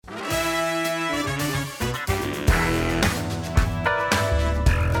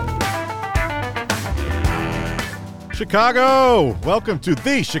Chicago! Welcome to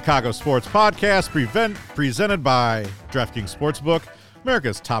the Chicago Sports Podcast, presented by DraftKings Sportsbook,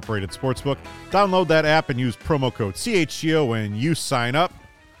 America's top-rated sportsbook. Download that app and use promo code CHGO when you sign up.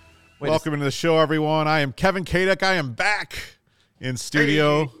 Welcome to the show, everyone. I am Kevin Kadek. I am back in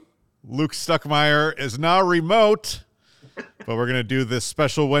studio. Hey. Luke Stuckmeyer is now remote, but we're going to do this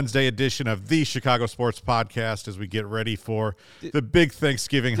special Wednesday edition of the Chicago Sports Podcast as we get ready for the big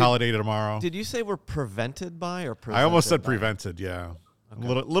Thanksgiving holiday tomorrow. Did you say we're prevented by or presented? I almost said prevented, yeah. Okay.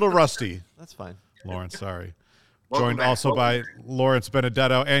 A little rusty. That's fine. Lawrence, sorry. Joined also by Lawrence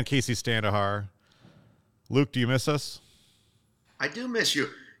Benedetto and Casey Standahar. Luke, do you miss us? I do miss you.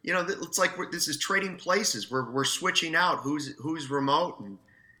 You know, it's like this is trading places. We're switching out who's remote. And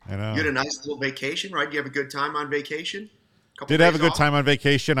I know. You had a nice little vacation, right? You have a good time on vacation? Did have a good time on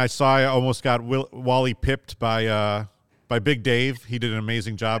vacation. I saw I almost got Wally pipped by Big Dave. He did an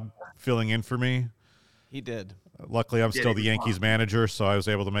amazing job filling in for me. He did. Luckily, I'm still the Yankees manager, so I was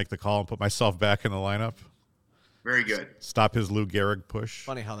able to make the call and put myself back in the lineup. Very good. Stop his Lou Gehrig push.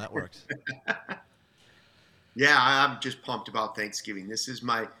 Funny how that works. Yeah, I'm just pumped about Thanksgiving. This is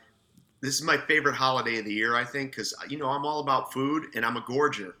my favorite holiday of the year, I think, because I'm all about food and I'm a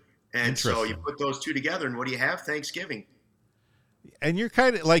gorger, and so you put those two together, and what do you have? Thanksgiving. And you're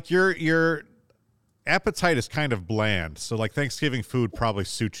kind of like your appetite is kind of bland, so like Thanksgiving food probably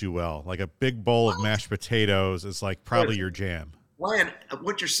suits you well. Like a big bowl of mashed potatoes is like probably your jam. Ryan,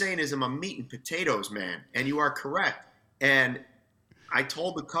 what you're saying is I'm a meat and potatoes man, and you are correct. And I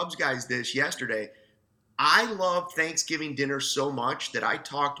told the Cubs guys this yesterday. I love Thanksgiving dinner so much that I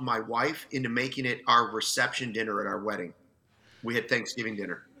talked my wife into making it our reception dinner at our wedding. We had Thanksgiving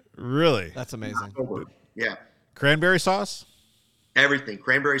dinner. Really? That's amazing. Yeah. Cranberry sauce? Everything.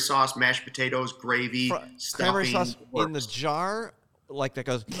 Cranberry sauce, mashed potatoes, gravy, stuffing. Cranberry sauce in the jar? Like that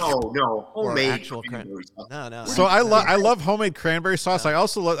goes. No, homemade actual cranberry sauce. No. So I love homemade cranberry sauce. Yeah. I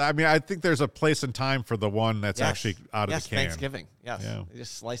also love. I mean, I think there's a place and time for the one that's actually out of the can. Thanksgiving. Yes. Yeah. You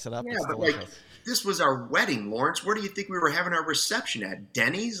just slice it up. Yeah, but like this was our wedding, Lawrence. Where do you think we were having our reception at?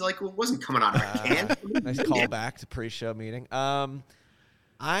 Denny's? Like it wasn't coming out of our can. Nice callback to pre-show meeting.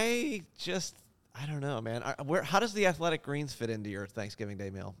 I don't know, man. How does the athletic greens fit into your Thanksgiving Day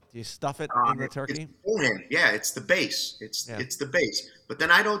meal? Do you stuff it in the turkey? It's the base. It's the base. But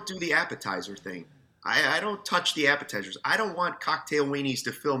then I don't do the appetizer thing. I don't touch the appetizers. I don't want cocktail weenies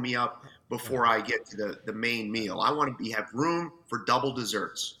to fill me up before I get to the main meal. I want to have room for double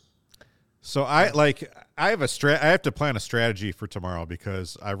desserts. So I have to plan a strategy for tomorrow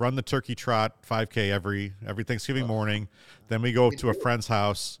because I run the turkey trot 5K every Thanksgiving morning. Then we go to a friend's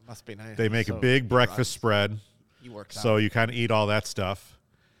house. Must be nice. They make a big breakfast spread. So you kind of eat all that stuff.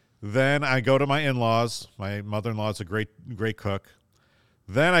 Then I go to my in-laws. My mother-in-law is a great cook.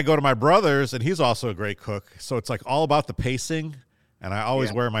 Then I go to my brother's, and he's also a great cook. So it's like all about the pacing, and I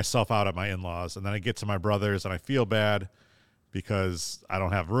always wear myself out at my in-laws. And then I get to my brother's, and I feel bad because I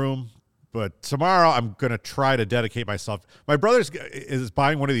don't have room. But tomorrow I'm going to try to dedicate myself. My brother is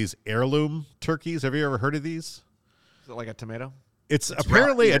buying one of these heirloom turkeys. Have you ever heard of these? Is it like a tomato? It's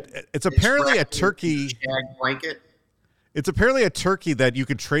apparently a turkey. Blanket. It's apparently a turkey that you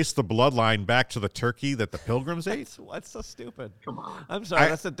can trace the bloodline back to the turkey that the Pilgrims ate. That's so stupid. Come on. I'm sorry.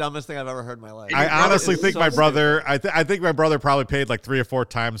 That's the dumbest thing I've ever heard in my life. I honestly think my brother. I think my brother probably paid like 3 or 4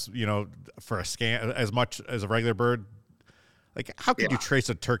 times, for a scan as much as a regular bird. Like, how could you trace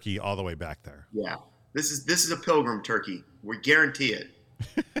a turkey all the way back there? Yeah, this is a Pilgrim turkey. We guarantee it.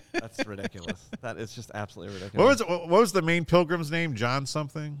 That's ridiculous. That is just absolutely ridiculous. What was the main Pilgrim's name? John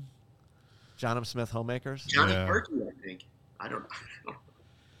something? John M. Smith Homemakers? Johnny Turkey, I think. I don't know.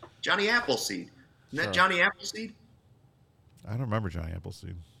 Johnny Appleseed. Isn't that Johnny Appleseed? I don't remember Johnny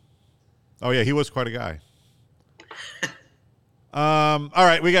Appleseed. Oh, yeah, he was quite a guy. All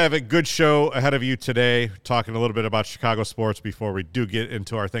right, we got to have a good show ahead of you today, talking a little bit about Chicago sports before we do get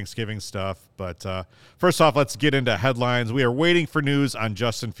into our Thanksgiving stuff. But first off, let's get into headlines. We are waiting for news on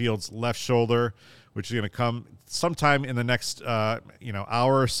Justin Fields' left shoulder, which is going to come sometime in the next hour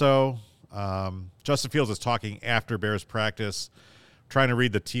or so. Justin Fields is talking after Bears practice, trying to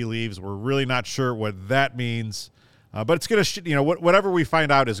read the tea leaves. We're really not sure what that means, but it's going to whatever we find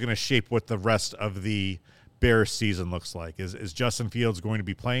out is going to shape what the rest of the Bears season looks like. Is Justin Fields going to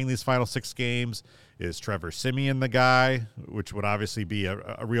be playing these final 6 games? Is Trevor Siemian the guy, which would obviously be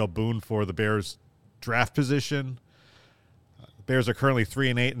a real boon for the Bears draft position? Bears are currently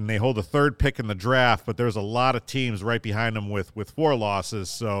 3-8, and they hold the 3rd pick in the draft, but there's a lot of teams right behind them with 4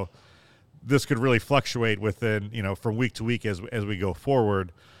 losses, so this could really fluctuate within, from week to week as we go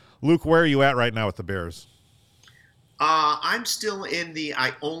forward. Luke, where are you at right now with the Bears? I'm still in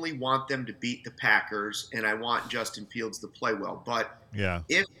I only want them to beat the Packers, and I want Justin Fields to play well. But Yeah.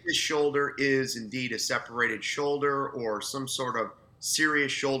 if his shoulder is indeed a separated shoulder or some sort of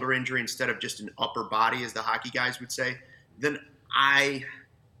serious shoulder injury instead of just an upper body, as the hockey guys would say, then I'm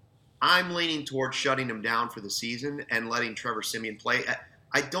leaning towards shutting him down for the season and letting Trevor Siemian play.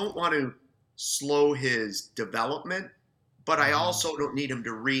 I don't want to slow his development, but I also don't need him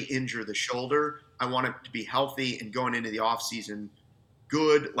to re-injure the shoulder. I want him to be healthy and going into the offseason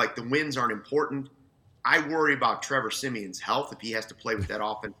good. Like, the wins aren't important. I worry about Trevor Siemian's health if he has to play with that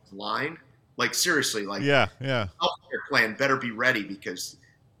offensive line. Like, seriously, like, Yeah. healthcare plan better be ready, because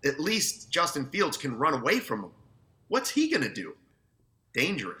at least Justin Fields can run away from him. What's he going to do?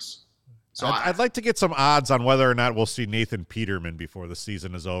 Dangerous. So I'd like to get some odds on whether or not we'll see Nathan Peterman before the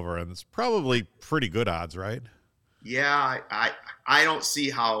season is over, and it's probably pretty good odds, right? Yeah, I don't see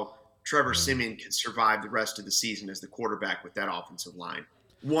how Trevor Siemian can survive the rest of the season as the quarterback with that offensive line.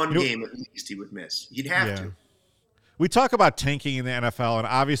 One game at least he would miss. He'd have to. We talk about tanking in the NFL, and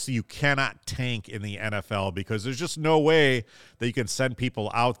obviously you cannot tank in the NFL because there's just no way that you can send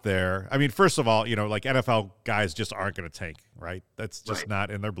people out there. I mean, first of all, like NFL guys just aren't going to tank, right? That's just not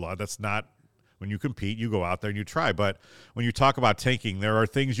in their blood. That's not when you compete, you go out there and you try. But when you talk about tanking, there are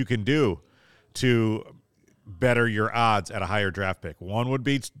things you can do to better your odds at a higher draft pick. One would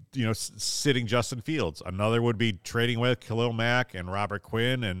be, sitting Justin Fields. Another would be trading with Khalil Mack and Robert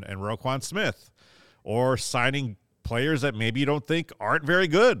Quinn and Roquan Smith, or signing players that maybe you don't think aren't very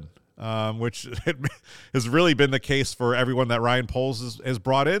good, which has really been the case for everyone that Ryan Poles has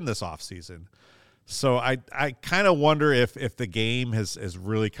brought in this offseason. So I kind of wonder if the game has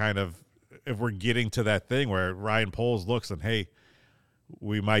really if we're getting to that thing where Ryan Poles looks and, hey,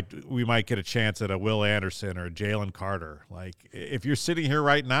 we might get a chance at a Will Anderson or a Jalen Carter. Like, if you're sitting here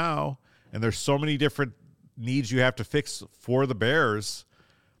right now and there's so many different needs you have to fix for the Bears,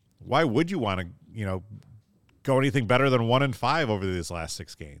 why would you want to, go anything better than 1-5 over these last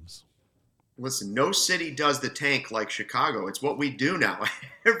 6 games? Listen, no city does the tank like Chicago. It's what we do now.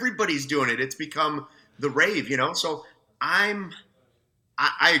 Everybody's doing it. It's become the rave, So I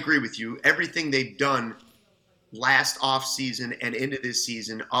agree with you. Everything they've done last offseason and into this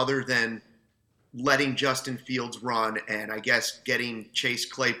season, other than letting Justin Fields run and I guess getting Chase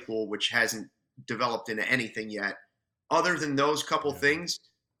Claypool, which hasn't developed into anything yet, other than those couple things,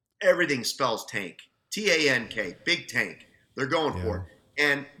 everything spells tank. T-A-N-K, big tank. They're going for it.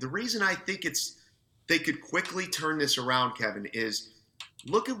 And the reason I think they could quickly turn this around, Kevin, is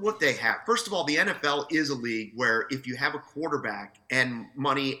look at what they have. First of all, the NFL is a league where if you have a quarterback and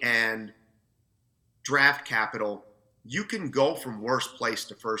money and draft capital, you can go from worst place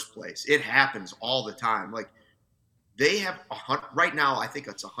to first place. It happens all the time. Like, they have right now, I think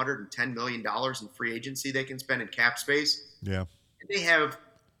it's $110 million in free agency they can spend in cap space. Yeah. And they have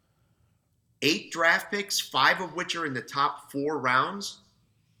 8 draft picks, 5 of which are in the top 4 rounds.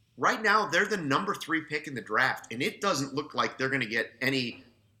 Right now, they're the number 3 pick in the draft, and it doesn't look like they're going to get any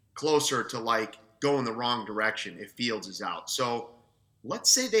closer to like going the wrong direction if Fields is out. So let's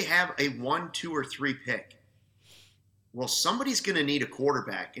say they have a 1, 2, or 3 pick. Well, somebody's going to need a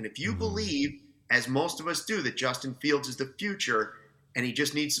quarterback, and if you believe, as most of us do, that Justin Fields is the future and he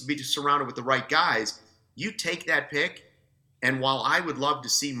just needs to be surrounded with the right guys, you take that pick. And while I would love to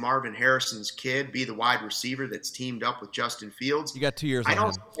see Marvin Harrison's kid be the wide receiver that's teamed up with Justin Fields, you got 2 years. I on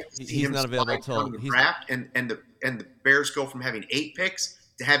don't him. like to see He's him not available slide down till the draft, and the Bears go from having 8 picks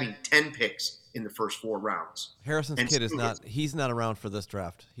to having 10 picks in the first 4 rounds. Harrison's And kid is so not. He's not around for this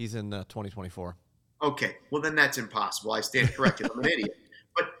draft. He's in 2024. Okay, well then that's impossible. I stand corrected. I'm an idiot.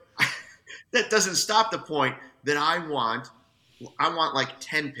 But that doesn't stop the point that I want like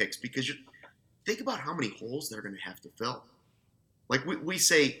 10 picks, because think about how many holes they're going to have to fill. Like we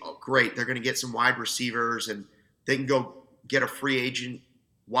say, oh, great, they're going to get some wide receivers and they can go get a free agent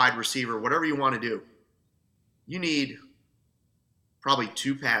wide receiver, whatever you want to do. You need probably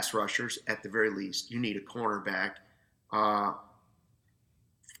 2 pass rushers at the very least. You need a cornerback.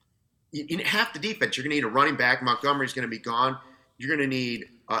 In half the defense, you're going to need a running back. Montgomery's going to be gone. You're going to need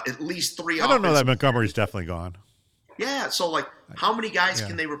at least 3 I don't know that Montgomery's definitely gone. Yeah, so like how many guys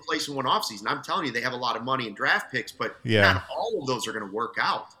can they replace in one offseason? I'm telling you, they have a lot of money in draft picks, but not all of those are going to work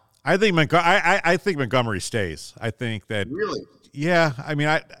out. I think I think Montgomery stays. I think that really. Yeah, I mean,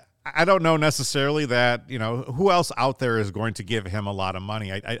 I don't know necessarily that who else out there is going to give him a lot of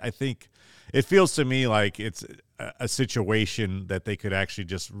money. I think it feels to me like it's a situation that they could actually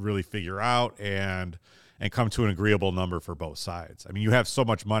just really figure out and come to an agreeable number for both sides. I mean, you have so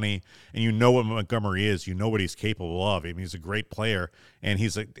much money, and you know what Montgomery is. You know what he's capable of. I mean, he's a great player, and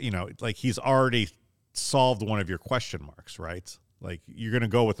he's he's already solved one of your question marks, right? Like you're going to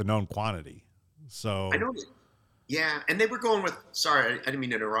go with the known quantity. So I know. Yeah, and they were going with. Sorry, I didn't mean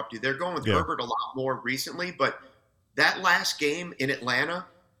to interrupt you. They're going with Herbert a lot more recently, but that last game in Atlanta,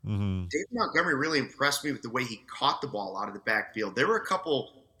 David Montgomery really impressed me with the way he caught the ball out of the backfield. There were a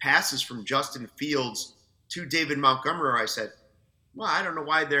couple passes from Justin Fields to David Montgomery where I said, well, I don't know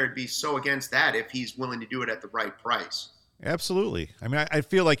why they'd be so against that if he's willing to do it at the right price. Absolutely. I mean, I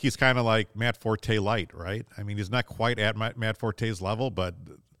feel like he's kind of like Matt Forte light, right? I mean, he's not quite at Matt Forte's level, but,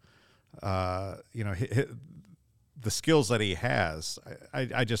 the skills that he has,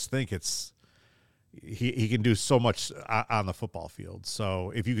 I just think he can do so much on the football field.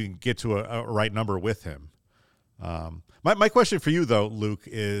 So if you can get to a right number with him. My question for you, though, Luke,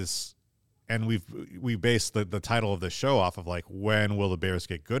 is, and we based the title of the show off of like, when will the Bears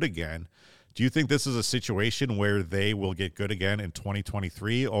get good again? Do you think this is a situation where they will get good again in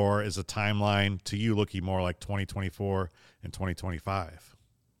 2023, or is the timeline to you looking more like 2024 and 2025?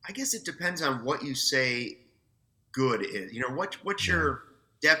 I guess it depends on what you say good is. What's your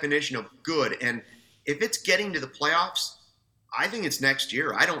definition of good? And if it's getting to the playoffs, I think it's next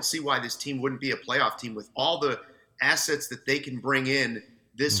year. I don't see why this team wouldn't be a playoff team with all the assets that they can bring in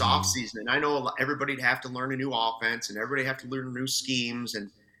this offseason. And I know everybody'd have to learn a new offense and everybody have to learn new schemes, and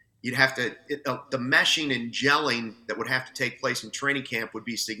you'd have to the meshing and gelling that would have to take place in training camp would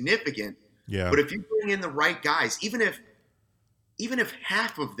be significant. Yeah. But if you bring in the right guys, even if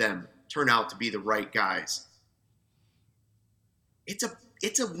half of them turn out to be the right guys, it's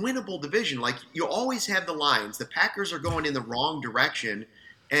a winnable division. Like, you always have the Lions. The Packers are going in the wrong direction,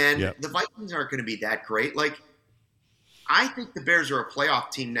 and the Vikings aren't going to be that great. Like, I think the Bears are a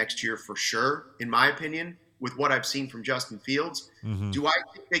playoff team next year for sure, in my opinion, with what I've seen from Justin Fields. Do I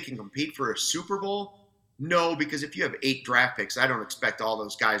think they can compete for a Super Bowl? No, because if you have 8 draft picks, I don't expect all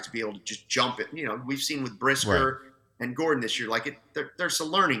those guys to be able to just jump it. We've seen with Brisker and Gordon this year, there's a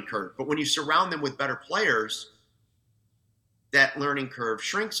learning curve. But when you surround them with better players, that learning curve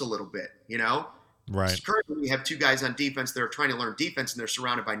shrinks a little bit, Right. Currently, we have 2 guys on defense that are trying to learn defense, and they're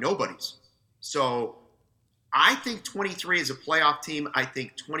surrounded by nobodies. So I think 23 is a playoff team. I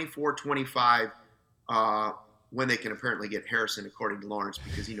think 24, 25, when they can apparently get Harrison, according to Lawrence,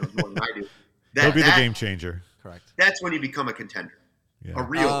 because he knows more than I do. He'll be the game changer. Correct. That's when you become a contender. Yeah. A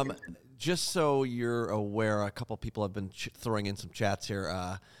real contender. Just so you're aware, a couple people have been throwing in some chats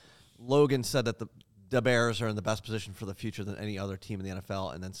here. Logan said that the Bears are in the best position for the future than any other team in the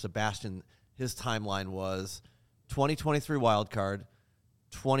NFL. And then Sebastian, his timeline was 2023 wild card,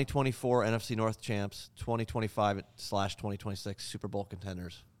 2024 NFC North champs, 2025/2026 Super Bowl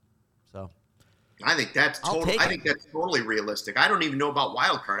contenders. So I think that's totally realistic. I don't even know about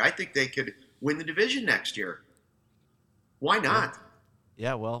wild card. I think they could win the division next year. Why not?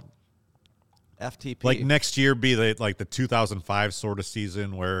 Yeah, well, FTP. Like next year be the 2005 sort of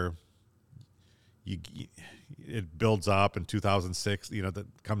season where it builds up, in 2006, that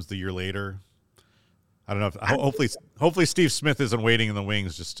comes the year later. I don't know. Hopefully Steve Smith isn't waiting in the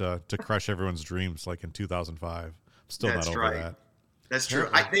wings just to crush everyone's dreams like in 2005. I'm still not over that. That's true.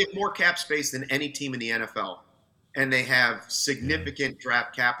 They have more cap space than any team in the NFL, and they have significant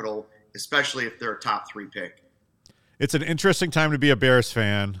draft capital, especially if they're a top 3 pick. It's an interesting time to be a Bears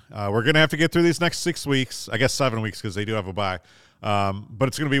fan. We're going to have to get through these next 6 weeks, I guess 7 weeks, because they do have a bye. But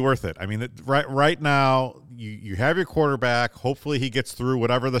it's going to be worth it. I mean, right now, you have your quarterback. Hopefully he gets through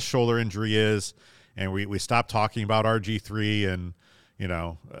whatever the shoulder injury is, and we stop talking about RG3. And,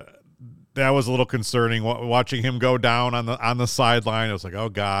 that was a little concerning, watching him go down on the sideline. I was like, oh,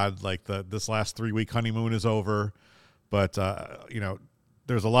 God, like this last 3-week honeymoon is over. But,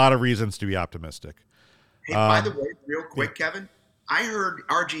 there's a lot of reasons to be optimistic. Hey, by the way, real quick, Kevin, I heard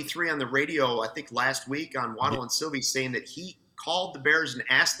RG3 on the radio, I think last week on Waddle and Sylvie, saying that he called the Bears and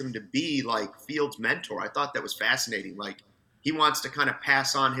asked them to be like Fields' mentor. I thought that was fascinating. Like, he wants to kind of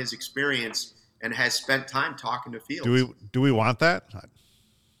pass on his experience and has spent time talking to Fields. Do we want that?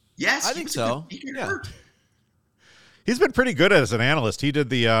 Yes, I think so. He's been pretty good as an analyst. He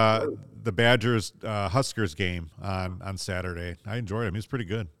did the Badgers Huskers game on Saturday. I enjoyed him. He's pretty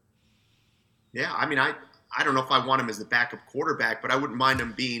good. Yeah, I mean, I don't know if I want him as the backup quarterback, but I wouldn't mind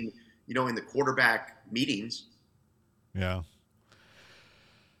him being, in the quarterback meetings. Yeah.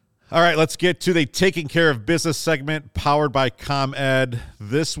 All right, let's get to the Taking Care of Business segment powered by ComEd.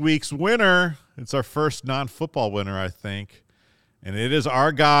 This week's winner, it's our first non-football winner, I think, and it is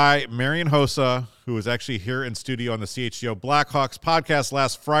our guy, Marian Hossa, who was actually here in studio on the CHGO Blackhawks podcast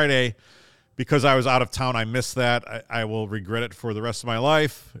last Friday. Because I was out of town, I missed that. I will regret it for the rest of my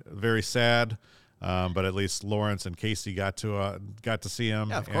life. Very sad, but at least Lawrence and Casey got to see him.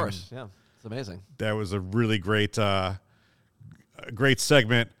 Yeah, of course. Yeah, It's amazing. That was a really great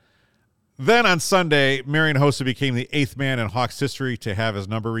segment. Then on Sunday, Marian Hossa became the 8th man in Hawks history to have his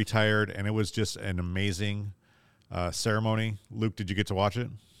number retired, and it was just an amazing ceremony. Luke, did you get to watch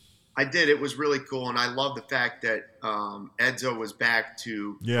it? I did. It was really cool, and I love the fact that Edzo was back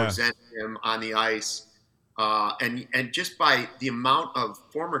to present him on the ice. And just by the amount of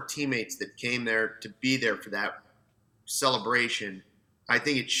former teammates that came there to be there for that celebration, I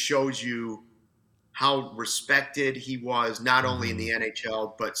think it shows you how respected he was, not only in the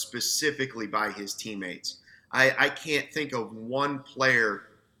NHL, but specifically by his teammates. I can't think of one player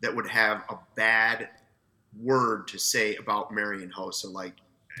that would have a bad word to say about Marian Hossa.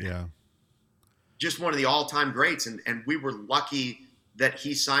 Just one of the all-time greats. And we were lucky that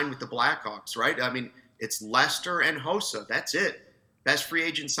he signed with the Blackhawks, right? I mean, it's Lester and Hossa. That's it. Best free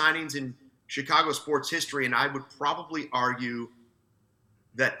agent signings in Chicago sports history. And I would probably argue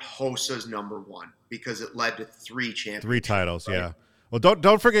that Hossa's number one because it led to 3 championships. 3 titles, right? Yeah. Well,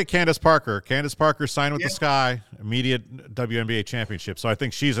 don't forget Candace Parker. Candace Parker signed with the Sky, immediate WNBA championship. So I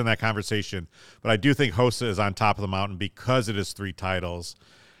think she's in that conversation. But I do think Hossa is on top of the mountain because it is 3 titles.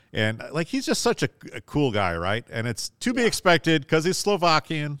 And, he's just such a cool guy, right? And it's to be expected because he's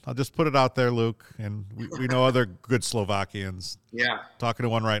Slovakian. I'll just put it out there, Luke. And we know other good Slovakians. Yeah. Talking to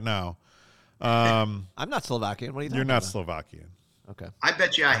one right now. I'm not Slovakian. What are you talking You're not about? Slovakian. Okay. I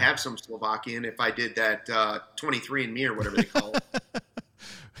bet you I have some Slovakian if I did that 23andMe or whatever they call it.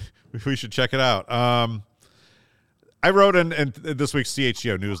 We should check it out. I wrote in this week's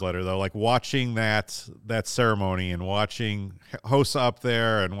CHGO newsletter, though, watching that ceremony and watching Hossa up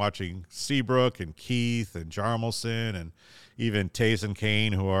there and watching Seabrook and Keith and Jarmelson and even Taze and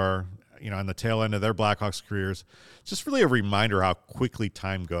Kane, who are, on the tail end of their Blackhawks careers. It's just really a reminder how quickly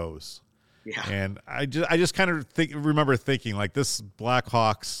time goes. Yeah. And I just kind of remember thinking, this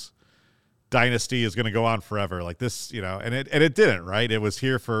Blackhawks dynasty is going to go on forever. And it didn't, right? It was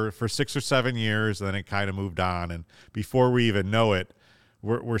here for 6 or 7 years, and then it kind of moved on. And before we even know it,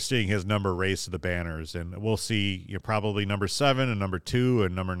 we're seeing his number raised to the banners. And we'll see probably number 7 and number 2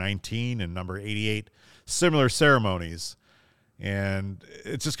 and number 19 and number 88, similar ceremonies. And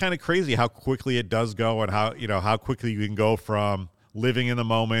it's just kind of crazy how quickly it does go and how quickly you can go from living in the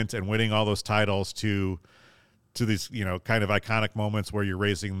moment and winning all those titles to these, kind of iconic moments where you're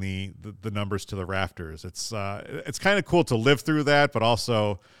raising the numbers to the rafters. It's kind of cool to live through that, but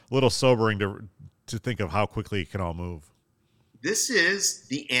also a little sobering to think of how quickly it can all move. This is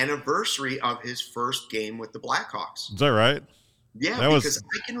the anniversary of his first game with the Blackhawks. Is that right? Yeah, because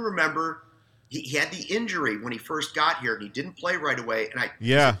I can remember he had the injury when he first got here, and he didn't play right away. And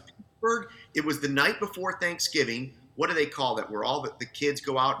Pittsburgh, it was the night before Thanksgiving. What do they call that? Where all the kids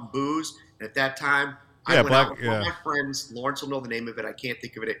go out and booze. And at that time, I went out with all my friends. Lawrence will know the name of it. I can't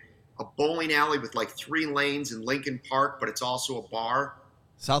think of it. A bowling alley with 3 lanes in Lincoln Park, but it's also a bar.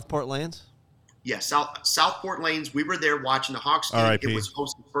 Southport Lanes? Yeah, Southport Lanes. We were there watching the Hawks game. R.I.P. It was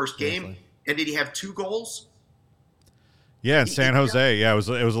Hosta's first game. Seriously. And did he have 2 goals? Yeah, in San Jose. Yeah, it was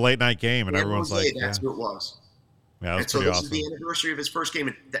a late night game, and everyone's that's who it was. Yeah, that's pretty awesome. This is the anniversary of his first game.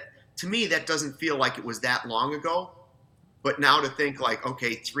 And to me, that doesn't feel like it was that long ago. But now to think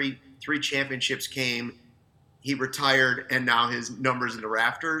okay, three championships came, he retired, and now his numbers in the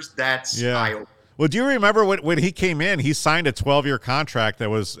rafters, that's eye-opening. Well, do you remember when he came in, he signed a 12-year contract that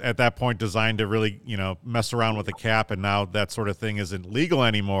was at that point designed to really, mess around with the cap, and now that sort of thing isn't legal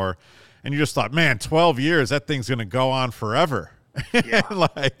anymore. And you just thought, man, 12 years, that thing's going to go on forever. Yeah.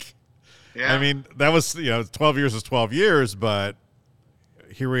 I mean, that was, 12 years is 12 years, but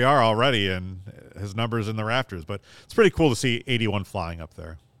here we are already, and his numbers in the rafters. But it's pretty cool to see 81 flying up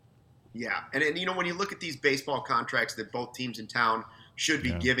there. Yeah. And when you look at these baseball contracts that both teams in town should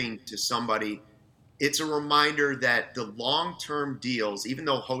be giving to somebody, it's a reminder that the long-term deals, even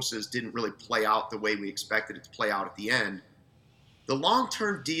though Hossa's didn't really play out the way we expected it to play out at the end, the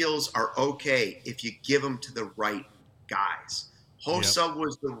long-term deals are okay if you give them to the right guys. Hossa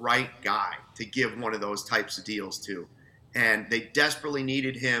was the right guy to give one of those types of deals to. And they desperately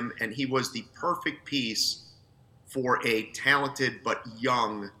needed him, and he was the perfect piece for a talented but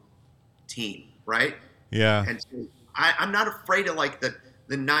young team, right? Yeah. And so I'm not afraid of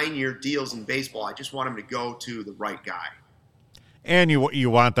the 9-year deals in baseball. I just want him to go to the right guy. And you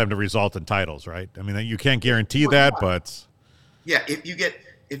want them to result in titles, right? I mean, you can't guarantee that, but yeah, if you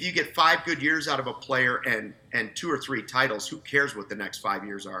get 5 good years out of a player and 2 or 3 titles, who cares what the next 5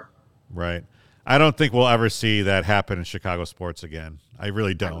 years are? Right. I don't think we'll ever see that happen in Chicago sports again. I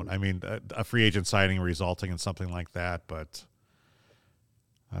really don't. I mean, a free agent signing resulting in something like that, but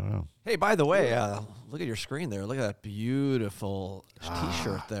I don't know. Hey, by the way, look at your screen there. Look at that beautiful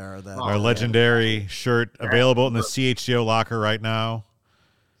T-shirt there. Our legendary shirt available in the CHGO locker right now.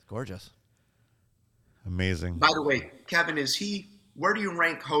 It's gorgeous. Amazing. By the way, Kevin, where do you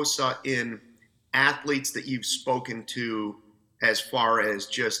rank Hossa in athletes that you've spoken to as far as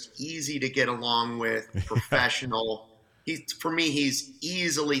just easy to get along with, professional? For me, he's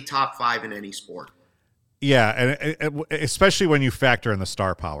easily top 5 in any sport. Yeah, and especially when you factor in the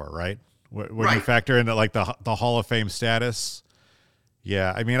star power, right? When you factor in like the Hall of Fame status.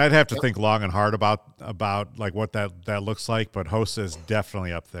 Yeah, I mean, I'd have to think long and hard about like what that looks like, but Hossa is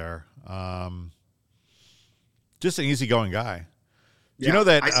definitely up there. Just an easygoing guy. Do you know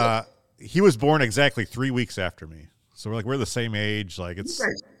that he was born exactly 3 weeks after me? So we're the same age. Like it's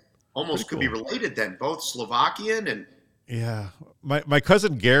almost could be related then, both Slovakian and. Yeah, my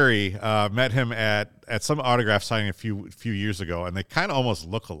cousin Gary met him at some autograph signing a few years ago, and they kind of almost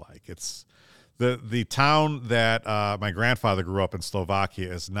look alike. It's the town that my grandfather grew up in,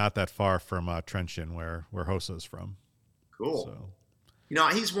 Slovakia, is not that far from Trenčín, where Hossa is from. Cool. So.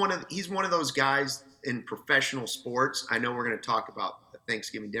 He's one of those guys in professional sports. I know we're going to talk about the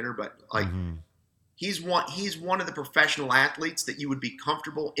Thanksgiving dinner, but like he's one of the professional athletes that you would be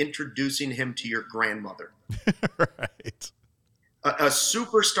comfortable introducing him to your grandmother. Right. A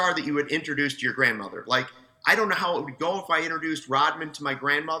superstar that you would introduce to your grandmother. Like, I don't know how it would go if I introduced Rodman to my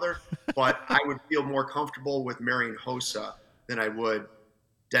grandmother, but I would feel more comfortable with marrying Hossa than I would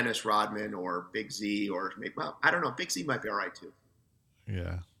Dennis Rodman or Big Z or maybe, well, I don't know. Big Z might be all right too.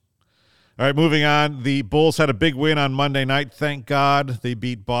 Yeah. All right, moving on. The Bulls had a big win on Monday night. Thank God they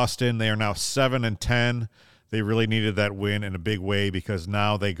beat Boston. They are now 7-10. They really needed that win in a big way because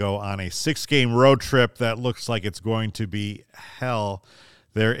now they go on a 6-game road trip that looks like it's going to be hell.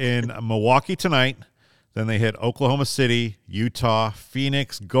 They're in Milwaukee tonight. Then they hit Oklahoma City, Utah,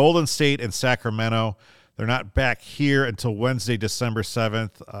 Phoenix, Golden State, and Sacramento. They're not back here until Wednesday, December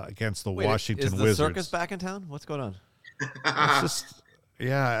 7th against the Washington Wizards. Is the circus back in town? What's going on? It's just,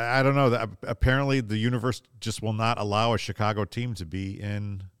 yeah, I don't know. Apparently the universe just will not allow a Chicago team to be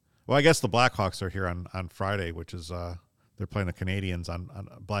in. Well, I guess the Blackhawks are here on Friday, which is they're playing the Canadians on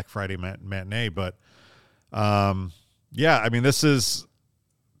Black Friday matinee. But yeah, I mean this is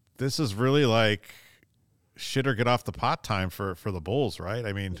really like shit or get off the pot time for the Bulls, right?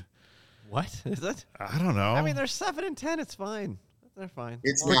 I mean, what is it? I don't know. I mean, they're 7-10. It's fine. They're fine.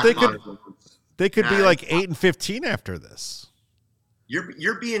 It's but not they could be like 8-15 after this.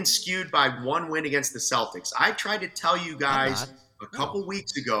 You're being skewed by one win against the Celtics. I tried to tell you guys a couple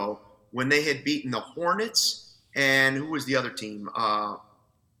weeks ago when they had beaten the Hornets and who was the other team? The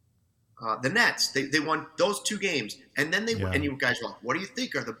Nets. They won those 2 games, and then and you guys were like, "What do you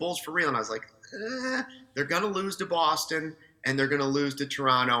think? Are the Bulls for real?" And I was like, "They're going to lose to Boston and they're going to lose to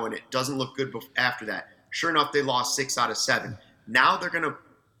Toronto, and it doesn't look good after that." Sure enough, they lost 6 out of 7. Now they're going to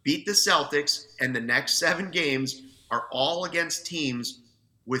beat the Celtics, and the next 7 games are all against teams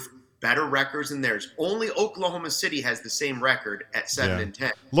with better records than theirs. Only Oklahoma City has the same record at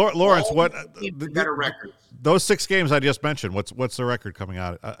 7-10. Lawrence, what better records? Those 6 games I just mentioned. What's the record coming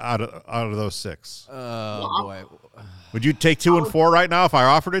out of those 6? Boy. Would you take 2 and 4 right now if I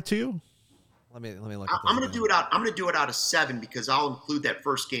offered it to you? Let me look. At I'm going to do it out. I'm going to do it out of 7 because I'll include that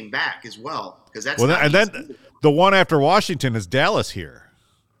first game back as well because that's then the one after Washington is Dallas here.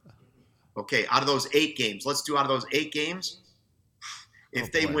 Okay, out of those 8 games, let's do out of those 8 games.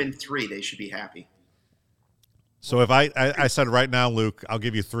 If they win 3, they should be happy. So if I said right now, Luke, I'll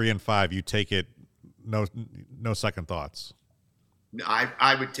give you 3 and 5. You take it, no second thoughts.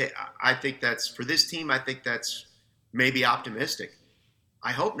 I would take. I think that's for this team. I think that's maybe optimistic.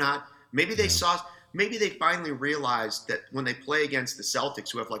 I hope not. Maybe they Maybe they finally realized that when they play against the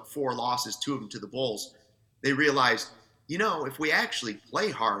Celtics, who have like 4 losses, 2 of them to the Bulls, they realized, if we actually play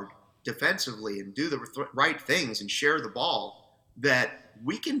hard defensively and do the right things and share the ball, that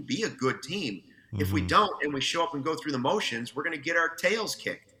we can be a good team. Mm-hmm. If we don't and we show up and go through the motions, we're going to get our tails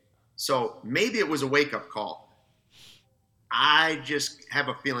kicked. So maybe it was a wake-up call. I just have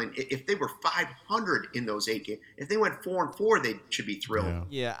a feeling if they were 500 in those 8 games, if they went 4-4, they should be thrilled.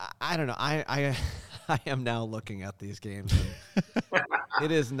 Yeah, I don't know. I am now looking at these games. And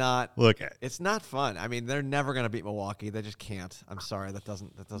it is not. It's not fun. I mean, they're never going to beat Milwaukee. They just can't. I'm sorry, that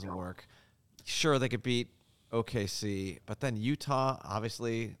doesn't work. Sure, they could beat OKC, but then Utah,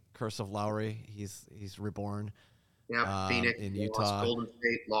 obviously, curse of Lowry. He's reborn. Yeah, Phoenix in Utah. Lost, Golden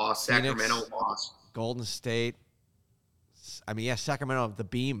State lost. Sacramento lost. Golden State. I mean, Sacramento, the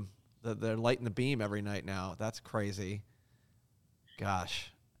beam. They're lighting the beam every night now. That's crazy.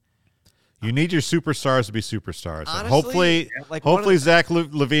 Gosh. You need your superstars to be superstars. Honestly, And hopefully Zach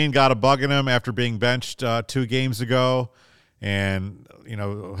Levine got a bug in him after being benched 2 games ago, and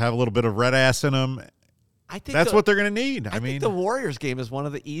have a little bit of red ass in him. I think that's what they're going to need. I think the Warriors game is one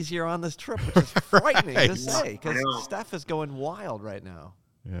of the easier on this trip, which is frightening to say because Steph is going wild right now.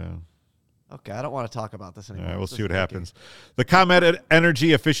 Yeah. Okay, I don't want to talk about this anymore. All right, we'll see what happens. The ComEd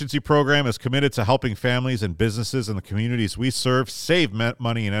Energy Efficiency Program is committed to helping families and businesses in the communities we serve save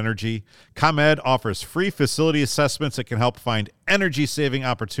money and energy. ComEd offers free facility assessments that can help find energy-saving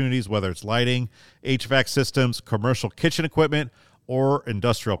opportunities, whether it's lighting, HVAC systems, commercial kitchen equipment, or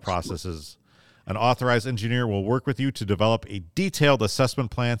industrial processes. An authorized engineer will work with you to develop a detailed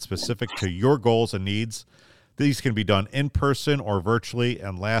assessment plan specific to your goals and needs. These can be done in person or virtually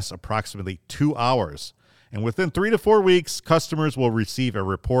and last approximately 2 hours. And within 3 to 4 weeks, customers will receive a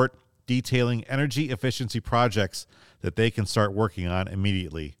report detailing energy efficiency projects that they can start working on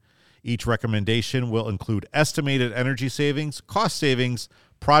immediately. Each recommendation will include estimated energy savings, cost savings,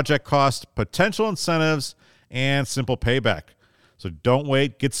 project cost, potential incentives, and simple payback. So don't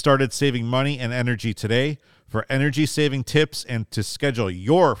wait. Get started saving money and energy today. For energy saving tips and to schedule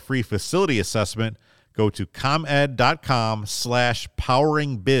your free facility assessment, go to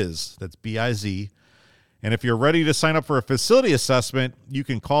comed.com/poweringbiz. That's B-I-Z. And if you're ready to sign up for a facility assessment, you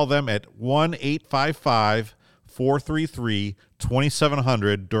can call them at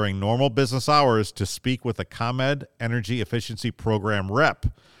 1-855-433-2700 during normal business hours to speak with a ComEd Energy Efficiency Program rep.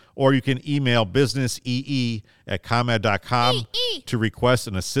 Or you can email businessee@comed.com to request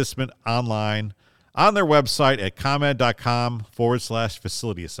an assessment online on their website at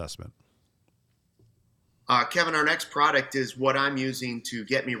comed.com/facility assessment. Kevin, our next product is what I'm using to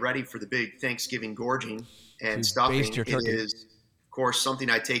get me ready for the big Thanksgiving gorging and stuffing. It is, of course, something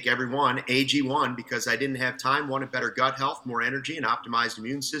I take every one, AG1, because I didn't have time, wanted better gut health, more energy, and optimized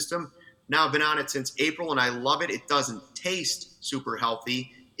immune system. Now I've been on it since April, and I love it. It doesn't taste super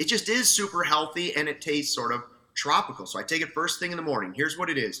healthy. It just is super healthy, and it tastes sort of tropical. So I take it first thing in the morning. Here's what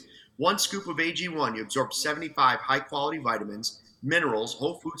it is. 1 scoop of AG1, you absorb 75 high-quality vitamins, minerals,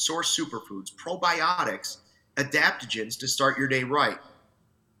 whole food source superfoods, probiotics, adaptogens to start your day right.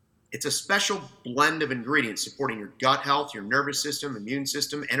 It's a special blend of ingredients supporting your gut health, your nervous system, immune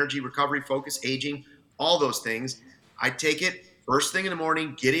system, energy, recovery, focus, aging, all those things. I take it first thing in the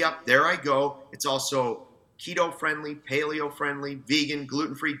morning, giddy up, there I go. It's also keto-friendly, paleo-friendly, vegan,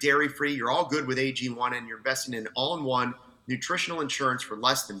 gluten-free, dairy-free. You're all good with AG1, and you're investing in all-in-one nutritional insurance for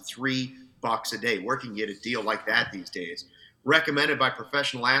less than $3 a day. Where can you get a deal like that these days? Recommended by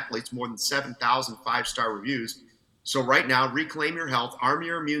professional athletes, more than 7,000 5-star reviews. So right now, reclaim your health, arm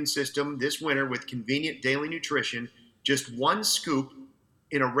your immune system this winter with convenient daily nutrition. Just 1 scoop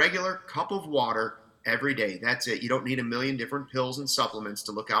in a regular cup of water every day. That's it. You don't need a million different pills and supplements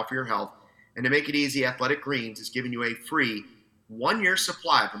to look out for your health. And to make it easy, Athletic Greens is giving you a free 1-year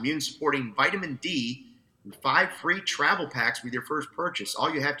supply of immune-supporting vitamin D and 5 free travel packs with your first purchase.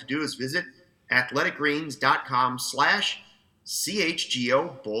 All you have to do is visit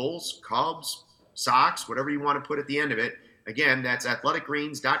athleticgreens.com/CHGO, Bulls, Cubs, Sox, whatever you want to put at the end of it. Again, that's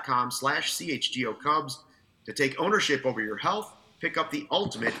athleticgreens.com/CHGO Cubs to take ownership over your health. Pick up the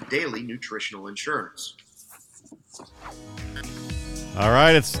ultimate daily nutritional insurance. All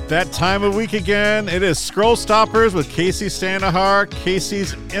right, it's that time of week again. It is Scroll Stoppers with Casey Sandahar.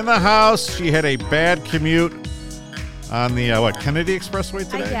 Casey's in the house. She had a bad commute on the, Kennedy Expressway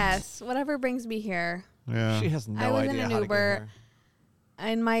today? I guess. Whatever brings me here. Yeah. She has no idea I was in an how Uber to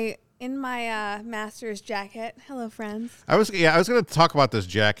get in my master's jacket. Hello, friends. I was going to talk about this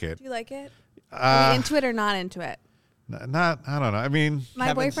jacket. Do you like it? Are you into it or not into it? I don't know. I mean, My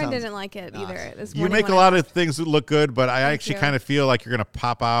Kevin boyfriend sounds didn't like it either. This you morning make a when lot of things that look good, but I actually you. kind of feel like you're going to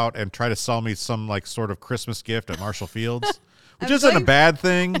pop out and try to sell me some like sort of Christmas gift at Marshall Fields, which isn't a bad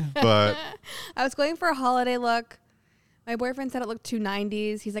thing, but I was going for a holiday look. My boyfriend said it looked too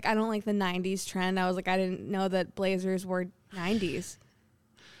 90s. He's like, I don't like the 90s trend. I was like, I didn't know that blazers were 90s.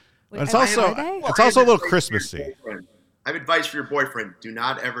 Wait, it's are also they? it's also a little Christmassy. I have advice for your boyfriend. Do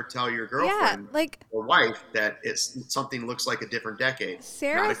not ever tell your girlfriend or wife that something looks like a different decade.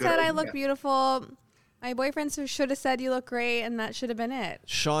 Sarah said I look beautiful. My boyfriend should have said you look great, and that should have been it.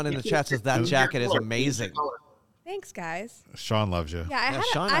 Sean in the chat says that jacket is amazing. Thanks, guys. Sean loves you. Yeah, I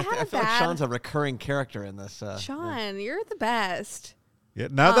feel like Sean's a recurring character in this. Sean, you're the best. Yeah,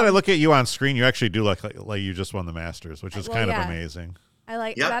 now that I look at you on screen, you actually do look like you just won the Masters, which is kind of amazing. I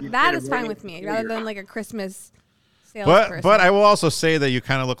like that. That is fine with me, rather than like a Christmas salesperson. But I will also say that you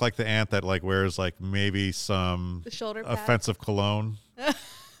kind of look like the aunt that like wears like maybe some the shoulder pad. offensive cologne.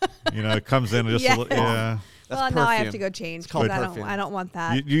 It comes in just a little, yeah. That's well, now I have perfume. to go change It's called because perfume. I don't want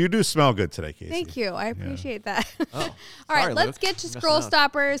that. You do smell good today, Casey. Thank you. I appreciate that. Oh, All right, sorry, let's Luke. get to You're scroll missing out.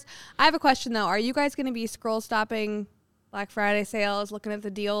 stoppers. I have a question though. Are you guys going to be scroll stopping Black Friday sales, looking at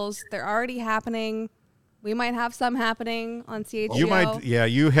the deals? They're already happening. We might have some happening on CHGO. You might,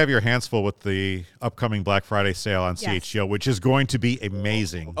 you have your hands full with the upcoming Black Friday sale on Yes. CHGO, which is going to be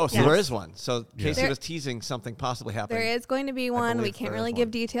amazing. Oh, so Yes. there is one. So Casey There- was teasing something possibly happening. There is going to be one. We believe can't there really is give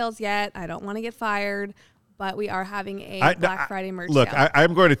one. details yet. I don't want to get fired, but we are having a I- Black Friday merch Look, sale.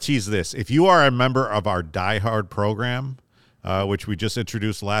 I'm going to tease this. If you are a member of our Die Hard program, which we just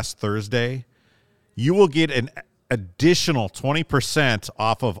introduced last Thursday, you will get an additional 20%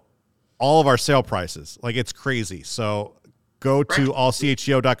 off of all of our sale prices. Like, it's crazy. So go to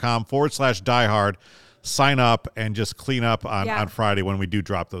allchgo.com/diehard, sign up, and just clean up on Friday when we do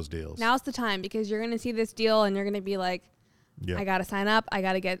drop those deals. Now's the time because you're going to see this deal and you're going to be like, Yeah. I got to sign up. I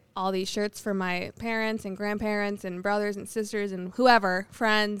got to get all these shirts for my parents and grandparents and brothers and sisters and whoever,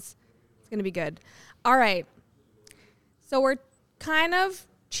 friends. It's going to be good. All right. So we're kind of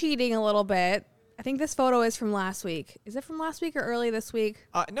cheating a little bit. I think this photo is from last week. Is it from last week or early this week?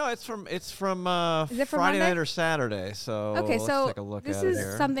 No, it's from Is it from Friday Monday? night or Saturday. So Okay, let's so take a look this at is it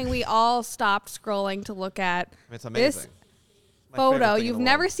here. something we all stopped scrolling to look at. It's amazing. This My favorite photo, thing in you've the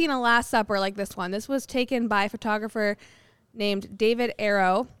never world. seen a Last Supper like this one. This was taken by a photographer named David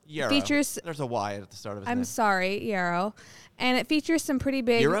Arrow. Yarrow. Features, There's a Y at the start of his I'm name. sorry, Yarrow. And it features some pretty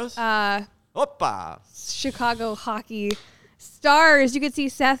big Heroes? Oppa! Chicago hockey stars. You could see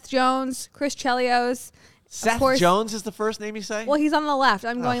Seth Jones, Chris Chelios. Seth course- Jones is the first name you say? Well, he's on the left.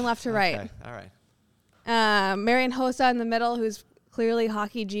 I'm going left to right. Okay, all right. Marian Hossa in the middle, who's clearly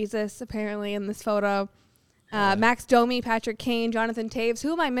hockey Jesus, apparently, in this photo. Max Domi, Patrick Kane, Jonathan Taves.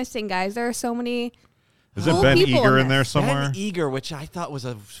 Who am I missing, guys? There are so many. Isn't cool Ben people Eager in in there this. somewhere? Ben Eager, which I thought was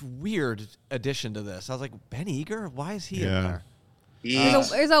a weird addition to this. I was like, Ben Eager? Why is he in Yeah. there?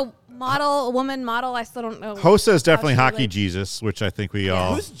 There's a model, a woman model. I still don't know. Hossa is definitely how she hockey relates. Jesus, which I think we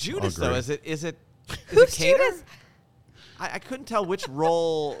all Who's Judas, agree. though? Is it Who's Cater? Judas? I couldn't tell which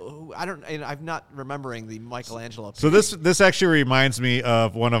role. I'm not remembering the Michelangelo. So this actually reminds me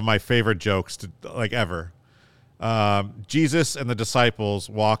of one of my favorite jokes ever. Jesus and the disciples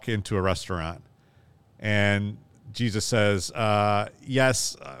walk into a restaurant, and Jesus says,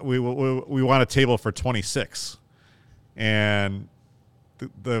 "Yes, we want a table for 26." And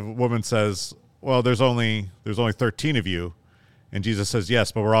the woman says, "Well, there's only 13 of you," and Jesus says,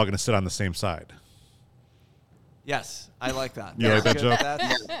 "Yes, but we're all going to sit on the same side." Yes, I like that. You like that Good. joke?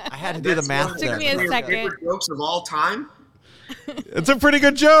 I had to do the That's math one of Took there. me a your second. favorite jokes of all time. It's a pretty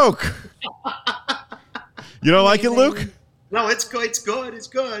good joke. You don't like it, Luke? No, it's good. It's good. It's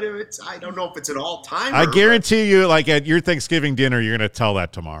good. I don't know if it's an all time. I guarantee you, like at your Thanksgiving dinner, you're going to tell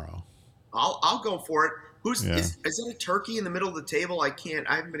that tomorrow. I'll go for it. Yeah. Is it a turkey in the middle of the table? I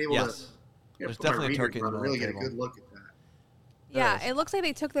haven't been able Yes. to. There's put my definitely a reader turkey in the down middle and of really the get a table. good look at that. Yeah, it looks like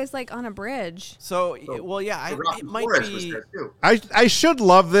they took this like on a bridge. So, well, yeah, So Rocky it might Flores was be. there too. I should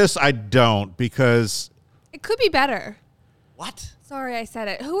love this. I don't, because It could be better. What? Sorry, I said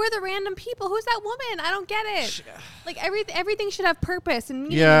it. Who are the random people? Who's that woman? I don't get it. Like everything should have purpose and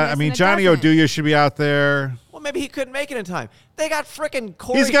meaning. in yeah, this, I mean and it Johnny doesn't. Oduya should be out there. Well, maybe he couldn't make it in time. They got frickin'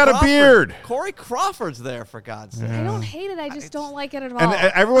 Corey He's got a Crawford. beard. Corey Crawford's there, for God's sake. I don't hate it. I just don't like it at all. And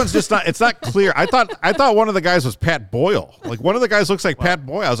everyone's just not. It's not clear. I thought one of the guys was Pat Boyle. Like one of the guys looks like Pat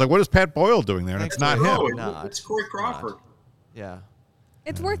Boyle. I was like, what is Pat Boyle doing there? And it's not No, him. it's Corey Crawford. Yeah.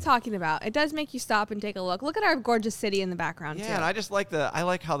 It's worth talking about. It does make you stop and take a look. Look at our gorgeous city in the background Yeah, too. and I just like I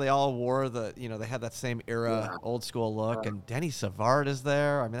like how they all wore they had that same era, old school look, and Denny Savard is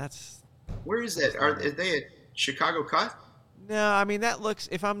there. I mean, that's. Where is that? Are they at Chicago Cut? No, I mean, that looks,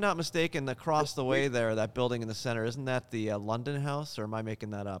 if I'm not mistaken, across the way there, that building in the center, isn't that the London House, or am I making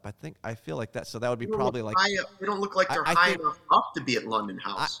that up? I feel like that, so that would be They don't probably look like. high up. They don't look like they're I high think- enough up to be at London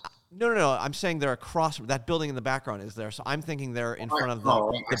House. No. I'm saying they're across, that building in the background is there, so I'm thinking they're in front of Oh,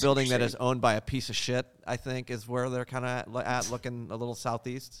 I the see what building you're that is saying. owned by a piece of shit, I think, is where they're kind of at, looking a little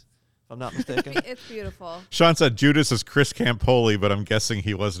southeast, if I'm not mistaken. It's beautiful. Sean said Judas is Chris Campoli, but I'm guessing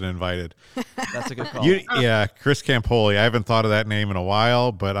he wasn't invited. That's a good call. Yeah, Chris Campoli. I haven't thought of that name in a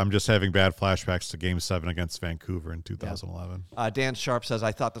while, but I'm just having bad flashbacks to Game 7 against Vancouver in 2011. Dan Sharp says,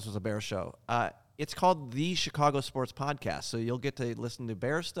 I thought this was a Bears show. It's called the Chicago Sports Podcast, so you'll get to listen to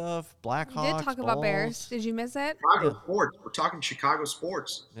Bear stuff, Blackhawks, We did talk about Bulls. Bears. Did you miss it? Chicago sports. We're talking Chicago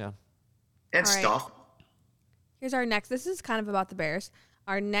sports Yeah. and All right. stuff. Here's our next. This is kind of about the Bears.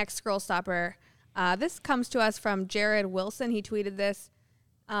 Our next scroll stopper. This comes to us from Jared Wilson. He tweeted this.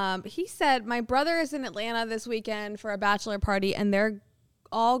 He said, "My brother is in Atlanta this weekend for a bachelor party, and they're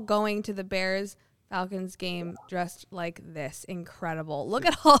all going to the Bears Falcons game dressed like this. Incredible. Look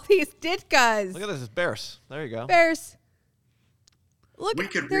at all these Ditkas. Look at this. It's Bears. There you go. Bears. Look, We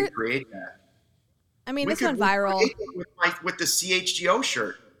could recreate that. I mean, We this could went viral. recreate it with the CHGO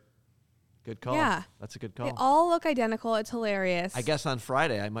shirt. Good call. Yeah. That's a good They call. all look identical. It's hilarious. I guess on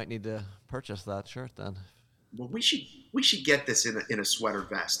Friday I might need to purchase that shirt then. Well, we should get this in a sweater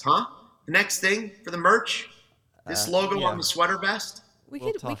vest, huh? The next thing for the merch, this logo yeah. on the sweater vest. we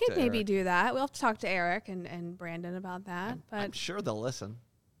we'll could talk to maybe Eric. do that. We'll have to talk to Eric and Brandon about that. I'm But sure they'll listen.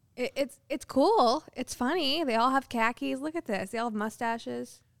 it's cool. It's funny. They all have khakis. Look at this. They all have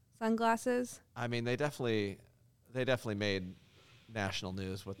mustaches, sunglasses. I mean, they definitely made national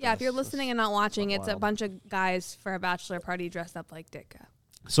news with Yeah, this. if you're listening and not watching, went it's a wild. bunch of guys for a bachelor party dressed up like Ditka.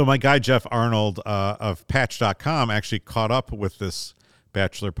 So my guy Jeff Arnold of Patch.com actually caught up with this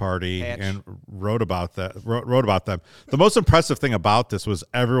bachelor party Patch. and wrote about that. Wrote about them. The most impressive thing about this was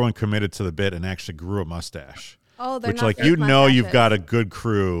everyone committed to the bit and actually grew a mustache. Oh, they're Which, not like, fake you've mustaches. got a good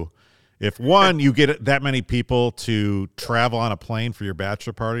crew. If one, you get that many people to travel on a plane for your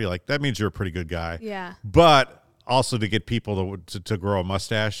bachelor party, like that means you're a pretty good guy. Yeah. But also to get people to grow a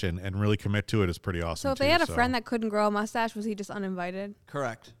mustache and really commit to it is pretty awesome. So if they had a friend that couldn't grow a mustache, was he just uninvited?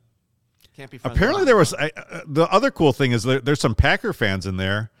 Correct. Can't be friends apparently with there was the other cool thing is there's some Packer fans in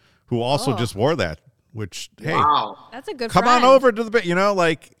there who also Oh. just wore that. Which hey, Wow. That's a good come friend. on over to the bit. You know,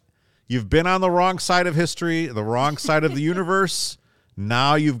 like you've been on the wrong side of history, the wrong side of the universe.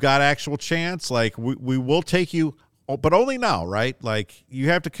 Now you've got actual chance. Like we will take you, but only now, right? Like you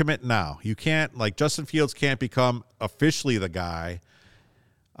have to commit now. You can't like Justin Fields can't become officially the guy,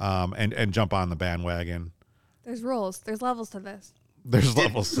 and jump on the bandwagon. There's rules. There's levels to this. There's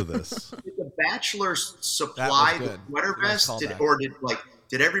levels to this. Did the Bachelor supply the good. sweater Nice vest, callback. or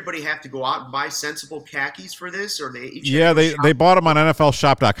did everybody have to go out and buy sensible khakis for this, or they each? Yeah, had to they shop? bought them on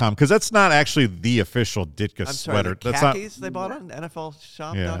NFLshop.com because that's not actually the official Ditka I'm sorry, sweater. the That's not. khakis they bought on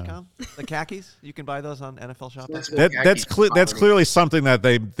NFLshop.com? The khakis? You can buy those on NFLshop.com? Sensible That's khakis. that's clearly something that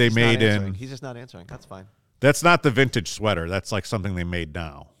they He's made not answering. in. He's just not answering. That's fine. That's not the vintage sweater. That's like something they made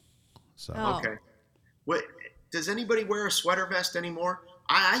now. So Oh. Okay. What does anybody wear a sweater vest anymore?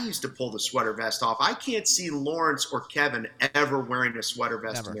 I used to pull the sweater vest off. I can't see Lawrence or Kevin ever wearing a sweater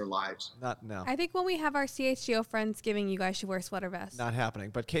vest Never. in their lives. No. I think when we have our CHGO Friendsgiving, you guys should wear sweater vests. Not happening.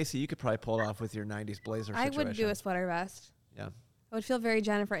 But Casey, you could probably pull it off with your 90s blazer I situation. would do a sweater vest. Yeah. I would feel very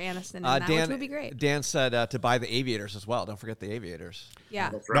Jennifer Aniston in that, which would be great. Dan said to buy the aviators as well. Don't forget the aviators. Yeah.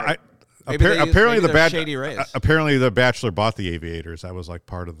 That's No, right. Maybe they use- apparently maybe the they're Shady Rays. apparently the Bachelor bought the aviators. That was like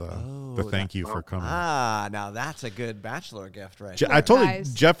part of the thank you for coming. Now that's a good bachelor gift, right? I told you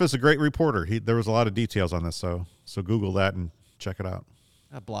guys. Jeff is a great reporter. There was a lot of details on this, so Google that and check it out.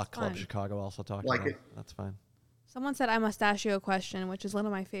 Block Club Fun. Chicago also talked Like about it. That's fine. Someone said I mustachio question, which is one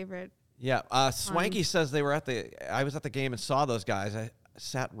of my favorite. Yeah, Swanky says they were I was at the game and saw those guys. I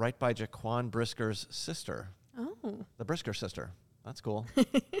sat right by Jaquan Brisker's sister, Oh. the Brisker sister. That's cool.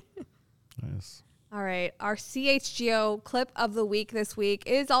 Nice. All right. Our CHGO clip of the week this week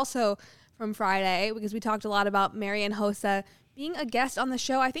is also from Friday because we talked a lot about Marian Hossa being a guest on the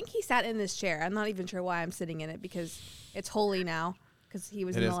show. I think he sat in this chair. I'm not even sure why I'm sitting in it because it's holy now because he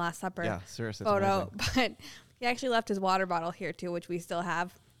was It in is. the Last Supper Yeah, seriously, it's photo. amazing. But he actually left his water bottle here too, which we still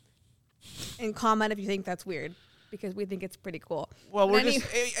have. And comment if you think that's weird because we think it's pretty cool. Well, But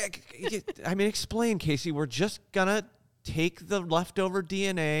we're explain, Casey. We're just gonna take the leftover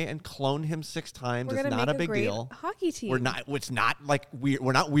DNA and clone him 6 times. We're It's gonna not make a big great deal. hockey team. We're not. It's not like weird.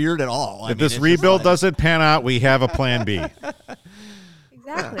 We're not weird at all. If this rebuild doesn't pan out, we have a plan B.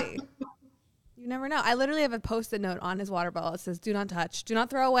 Exactly. You never know. I literally have a Post-it note on his water bottle. It says, "Do not touch. Do not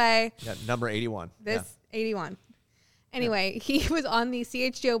throw away." Yeah, number 81. This 81. Anyway, he was on the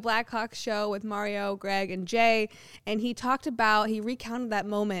CHGO Blackhawks show with Mario, Greg, and Jay, and he recounted that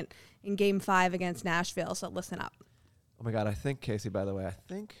moment in Game 5 against Nashville. So listen up. Oh my God! I think Casey. By the way, I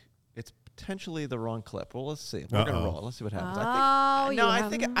think it's potentially the wrong clip. Well, let's see. We're gonna roll it. Let's see what happens.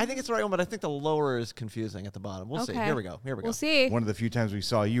 I think it's the right one, but I think the lower is confusing at the bottom. We'll see. Okay. Here we go. We'll see. One of the few times we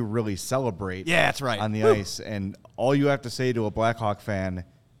saw you really celebrate Yeah, that's right. on the ice, and all you have to say to a Blackhawk fan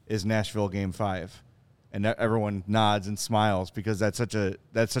is Nashville Game 5, and everyone nods and smiles because that's such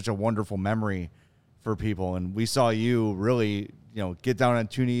a wonderful memory for people. And we saw you really, get down on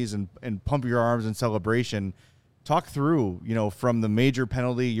 2 knees and pump your arms in celebration. Talk through, from the major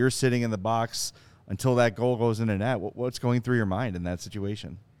penalty, you're sitting in the box until that goal goes in the net. What's going through your mind in that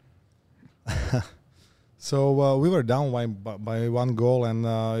situation? So we were down by 1 goal, and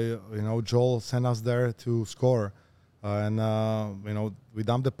Joel sent us there to score, we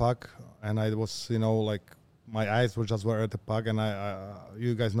dumped the puck, and I was my eyes were at the puck, and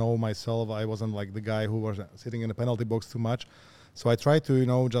you guys know myself, I wasn't like the guy who was sitting in the penalty box too much. So I tried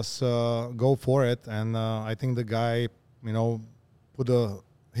to, just go for it, and I think the guy, put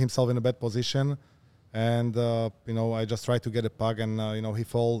himself in a bad position, and I just tried to get a puck, and he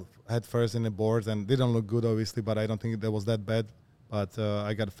fell head first in the boards and didn't look good, obviously, but I don't think that was that bad. But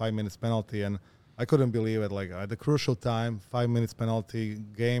I got a 5 minutes penalty, and I couldn't believe it. Like at the crucial time, 5 minutes penalty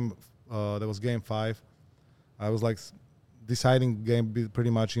game. That was game 5. I was like deciding game pretty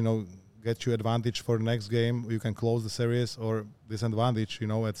much. Get you advantage for the next game. You can close the series or disadvantage.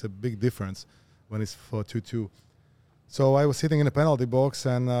 It's a big difference when it's for 2-2. So I was sitting in the penalty box,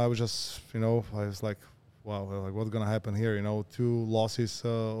 and I was just, I was like, wow, like what's gonna happen here? 2 losses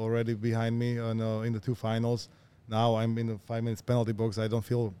already behind me, in the 2 finals. Now I'm in the 5 minutes penalty box. I don't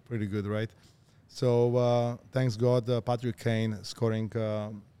feel pretty good, right? So thanks God, Patrick Kane scoring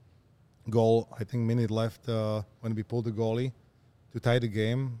goal. I think minute left when we pulled the goalie to tie the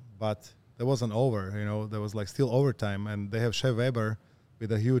game, but that wasn't over. There was like still overtime, and they have Shea Weber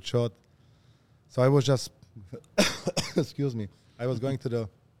with a huge shot. So I was just, excuse me, I was going to the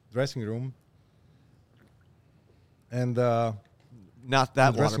dressing room, and not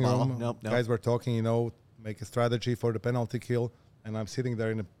that water dressing bottle. room, Nope. guys were talking, make a strategy for the penalty kill, and I'm sitting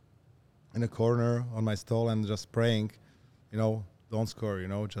there in a corner on my stall and just praying, don't score,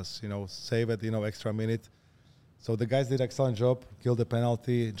 just save it, extra minute. So the guys did excellent job, killed the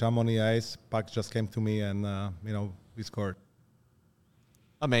penalty, jump on the ice, puck just came to me, and we scored.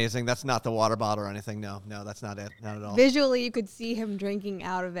 Amazing. That's not the water bottle or anything. No, that's not it. Not at all. Visually, you could see him drinking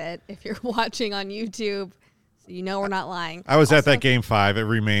out of it if you're watching on YouTube. So we're not lying. I was at that game 5. It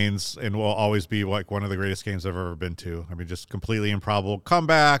remains and will always be like one of the greatest games I've ever been to. I mean, just completely improbable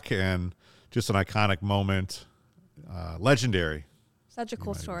comeback and just an iconic moment. Legendary. Such a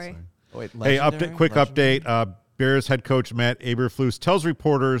cool story. Oh, wait, Hey, quick legendary? update. Bears head coach Matt Eberflus tells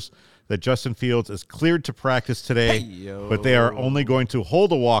reporters that Justin Fields is cleared to practice today, but they are only going to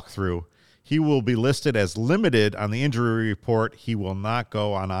hold a walkthrough. He will be listed as limited on the injury report. He will not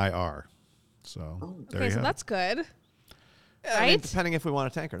go on IR. So there you So have it. that's good. Yeah, right? depending if we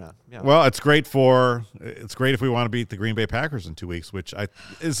want to tank or not. Yeah. Well, it's great if we want to beat the Green Bay Packers in 2 weeks, which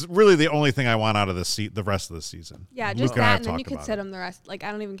is really the only thing I want out of the rest of the season. Yeah, Luke just and I that, have and then you talked could about sit it. him the rest. Like,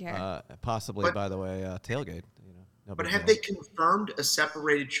 I don't even care. Possibly, But- by the way, tailgate. No But big have deal. they confirmed a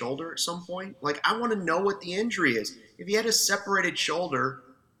separated shoulder at some point? Like, I want to know what the injury is. If he had a separated shoulder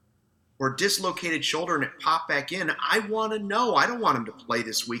or dislocated shoulder and it popped back in, I want to know. I don't want him to play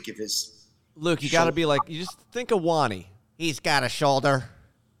this week if his Luke, you got to be like, you just think of Wani. He's got a shoulder.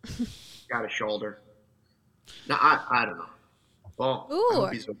 got a shoulder. No, I don't know. Well, I Ooh.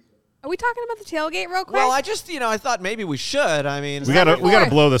 hope he's okay. Are we talking about the tailgate real quick? Well, I just, I thought maybe we should. I mean, We gotta December 4th.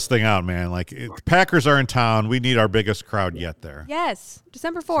 blow this thing out, man. Like Packers are in town. We need our biggest crowd yet there. Yes,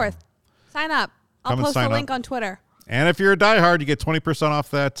 December 4th. Sign up. I'll Come and post the sign link up. on Twitter. And if you're a diehard, you get 20%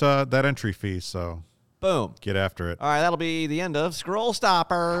 off that entry fee. So boom. get after it. All right, that'll be the end of Scroll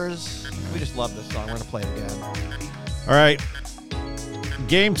Stoppers. We just love this song. We're going to play it again. All right.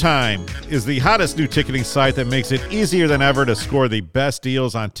 Game Time is the hottest new ticketing site that makes it easier than ever to score the best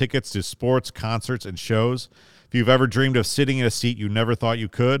deals on tickets to sports, concerts, and shows. If you've ever dreamed of sitting in a seat you never thought you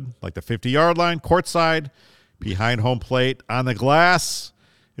could, like the 50-yard line, courtside, behind home plate, on the glass,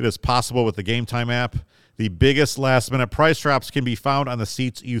 it is possible with the Game Time app. The biggest last-minute price drops can be found on the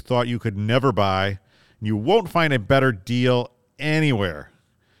seats you thought you could never buy. You won't find a better deal anywhere.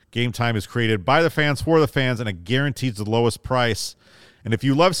 Game Time is created by the fans for the fans, and it guarantees the lowest price. And if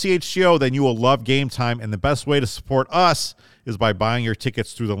you love CHGO, then you will love Game Time. And the best way to support us is by buying your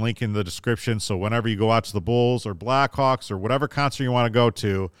tickets through the link in the description. So whenever you go out to the Bulls or Blackhawks or whatever concert you want to go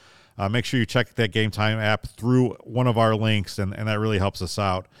to, make sure you check that Game Time app through one of our links, and that really helps us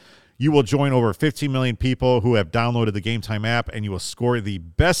out. You will join over 15 million people who have downloaded the Game Time app, and you will score the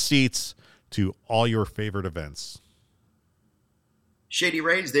best seats to all your favorite events. Shady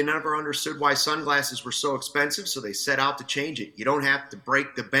Rays, they never understood why sunglasses were so expensive, so they set out to change it. You don't have to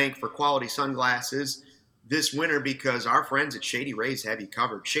break the bank for quality sunglasses this winter because our friends at Shady Rays have you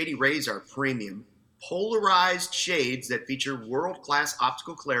covered. Shady Rays are premium, polarized shades that feature world-class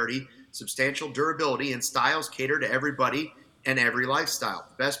optical clarity, substantial durability, and styles cater to everybody and every lifestyle.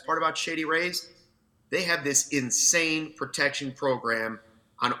 The best part about Shady Rays, they have this insane protection program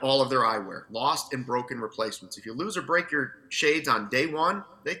on all of their eyewear, lost and broken replacements. If you lose or break your shades on day one,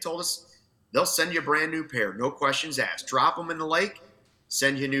 they told us they'll send you a brand new pair, no questions asked. Drop them in the lake,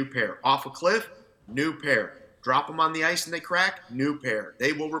 send you a new pair. Off a cliff, new pair. Drop them on the ice and they crack, new pair.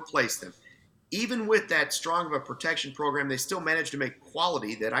 They will replace them. even with that strong of a protection program, they still managed to make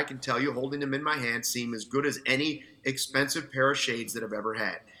quality that I can tell you, holding them in my hand, seem as good as any expensive pair of shades that I've ever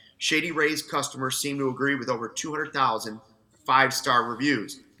had. Shady Rays customers seem to agree with over 200,000 5-star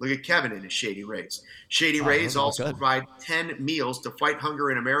reviews. Look at Kevin and his Shady Rays. Shady Rays also provide 10 meals to fight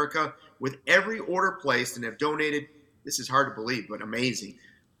hunger in America with every order placed, and have donated, this is hard to believe, but amazing,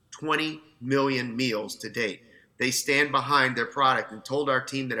 20 million meals to date. They stand behind their product and told our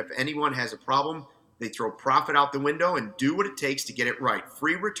team that if anyone has a problem, they throw profit out the window and do what it takes to get it right.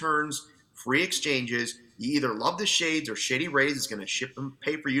 Free returns, free exchanges. You either love the shades or Shady Rays is going to ship them,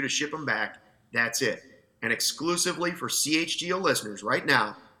 pay for you to ship them back. That's it. And exclusively for CHGO listeners right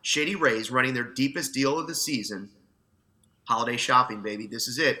now, Shady Rays running their deepest deal of the season. Holiday shopping, baby. This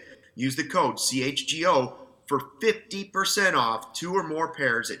is it. Use the code CHGO for 50% off 2 or more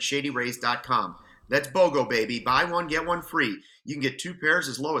pairs at ShadyRays.com. That's BOGO, baby. Buy one, get one free. You can get 2 pairs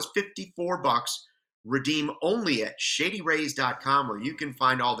as low as $54. Redeem only at ShadyRays.com, where you can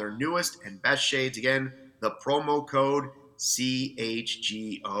find all their newest and best shades. Again, the promo code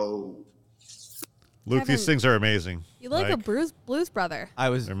CHGO. Luke, Kevin, these things are amazing. You look like a blues brother. I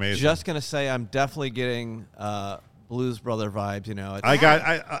was amazing. just gonna say I'm definitely getting Blues Brother vibes. You know,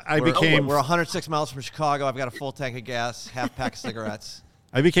 we're 106 miles from Chicago. I've got a full tank of gas, half pack of cigarettes.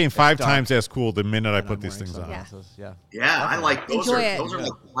 I became 5 dark. times as cool the minute I put I'm these wearing things on. sunglasses. Yeah. Yeah, I like those. Enjoy Those are it.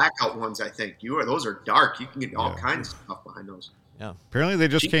 like blackout ones, I think. Those are dark. You can get all kinds of stuff behind those. Yeah. Apparently, they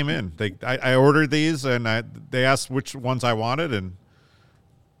just came in. I ordered these, and they asked which ones I wanted, and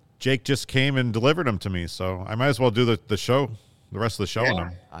Jake just came and delivered them to me. So I might as well do the rest of the show on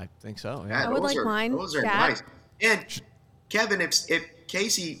them. I think so. Yeah, I would those like mine, Those are Dad. nice. And Kevin, if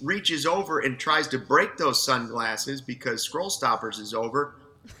Casey reaches over and tries to break those sunglasses because Scroll Stoppers is over,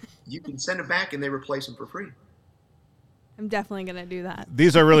 you can send them back and they replace them for free. I'm definitely going to do that.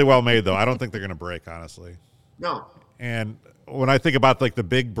 These are really well made, though. I don't think they're going to break, honestly. No. And when I think about like the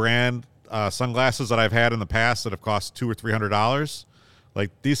big brand sunglasses that I've had in the past that have cost $200 or $300, like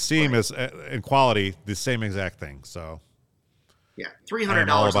these seem as in quality the same exact thing. So yeah, $300. I'm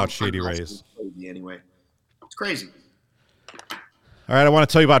all about Shady Rays. Crazy anyway, it's crazy. All right, I want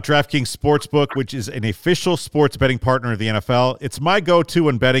to tell you about DraftKings Sportsbook, which is an official sports betting partner of the NFL. It's my go-to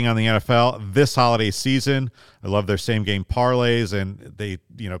when betting on the NFL this holiday season. I love their same-game parlays, and they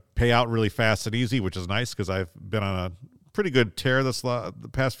pay out really fast and easy, which is nice because I've been on a pretty good tear the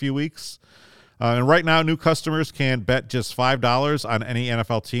past few weeks. And right now, new customers can bet just $5 on any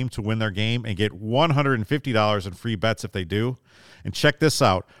NFL team to win their game and get $150 in free bets if they do. And check this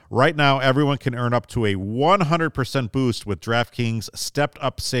out. Right now, everyone can earn up to a 100% boost with DraftKings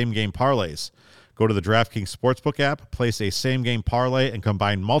stepped-up same-game parlays. Go to the DraftKings Sportsbook app, place a same-game parlay, and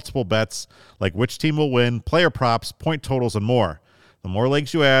combine multiple bets like which team will win, player props, point totals, and more. The more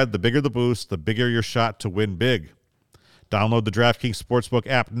legs you add, the bigger the boost, the bigger your shot to win big. Download the DraftKings Sportsbook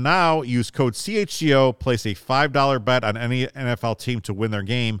app now. Use code CHGO. Place a $5 bet on any NFL team to win their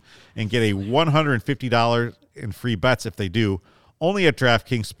game and get a $150 in free bets if they do. Only at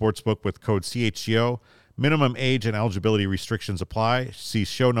DraftKings Sportsbook with code CHGO. Minimum age and eligibility restrictions apply. See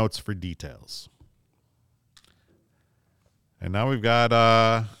show notes for details. And now we've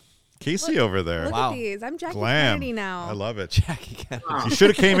got Casey over there. Look at these. I'm Jackie Glam. Kennedy now. I love it. Jackie Kennedy. You should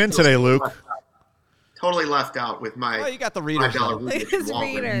have came in today, Luke. Totally left out with my. Well, you got the readers. $5 Look at readers his from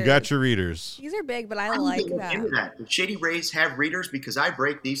Walgreens. readers. You got your readers. These are big, but I I need like to look that. into that. The Shady Rays have readers because I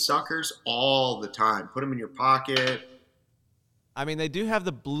break these suckers all the time. Put them in your pocket. I mean, they do have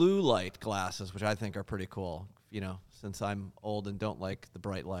the blue light glasses, which I think are pretty cool. Since I'm old and don't like the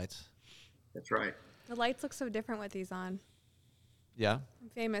bright lights. That's right. The lights look so different with these on. Yeah. I'm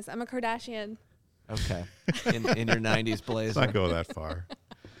famous. I'm a Kardashian. Okay. In your 90s Let's blazer. not go that far.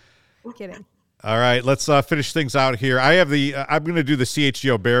 Kidding. All right, let's finish things out here. I have I'm going to do the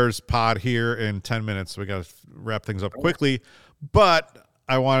CHGO Bears pod here in 10 minutes. So we got to wrap things up quickly, but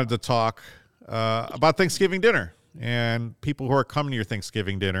I wanted to talk about Thanksgiving dinner and people who are coming to your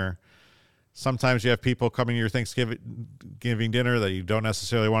Thanksgiving dinner. Sometimes you have people coming to your Thanksgiving dinner that you don't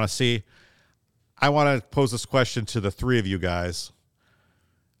necessarily want to see. I want to pose this question to the three of you guys.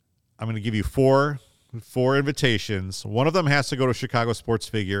 I'm going to give you four invitations. One of them has to go to Chicago Sports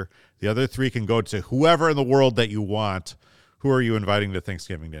Figure. The other three can go to whoever in the world that you want. Who are you inviting to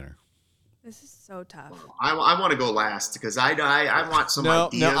Thanksgiving dinner? This is so tough. I want to go last because I want some No,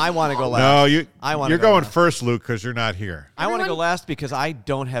 ideas. I want to go last. No, you're go going last. first, Luke, because you're not here. I want to go Everyone- last because I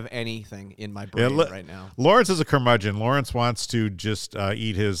don't have anything in my brain right now. Lawrence is a curmudgeon. Lawrence wants to just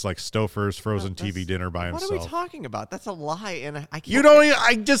eat his like Stouffer's frozen TV dinner by What himself. are we talking about? That's a lie, and I can't. You don't.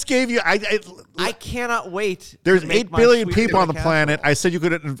 I just gave you. I cannot wait. There's to make 8 my billion sweet people on the potato planet. casserole. I said you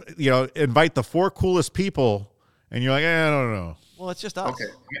could, invite the 4 coolest people, and you're like, I don't know. Well, it's just us. Okay,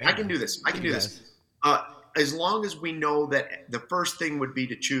 I can do this. I can do this. As long as we know that the first thing would be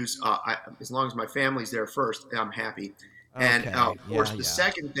to choose, as long as my family's there first, I'm happy. And Okay. of course, Yeah, the yeah.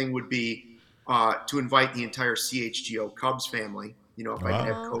 second thing would be to invite the entire CHGO Cubs family. If I could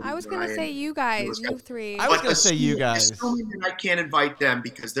have Oh, Cody. I was going to Ryan, say you guys, those you guys. 3. I was But gonna say you guys. Assuming that I can't invite them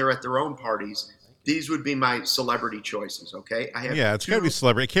because they're at their own parties, these would be my celebrity choices. Okay, I have Yeah, it's got to be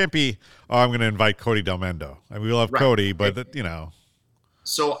celebrity. It can't be. Oh, I'm going to invite Cody Del Mendo. I mean, we love Right. Cody, but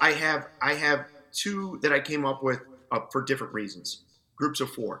So I have 2 that I came up with for different reasons. Groups of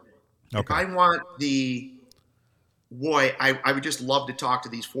 4. If Okay. I want I would just love to talk to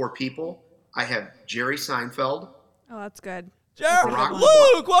these 4 people. I have Jerry Seinfeld. Oh, that's good. Jared, Barack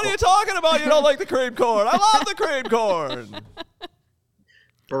Luke, what are you talking about? You don't like the cream corn? I love the cream corn.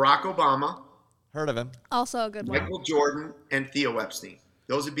 Barack Obama, Heard of him? Also a good one. Michael Jordan, and Theo Epstein.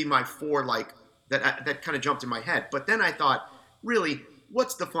 Those would be my 4 that kind of jumped in my head. But then I thought, really,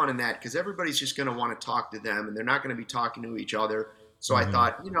 what's the fun in that? Because everybody's just going to want to talk to them, and they're not going to be talking to each other. So I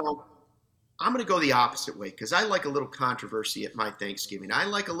thought, I'm going to go the opposite way because I like a little controversy at my Thanksgiving. I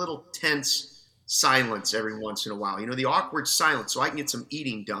like a little tense silence every once in a while. The awkward silence, so I can get some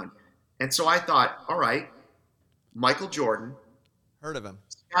eating done. And so I thought, all right, Michael Jordan, Heard of him?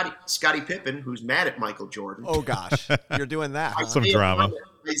 Scottie Pippen, who's mad at Michael Jordan. Oh gosh, you're doing that. Huh? some drama.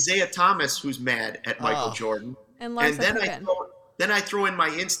 Isaiah Thomas, who's mad at Michael Oh. Jordan. And And Larsa then Pippen. I throw in my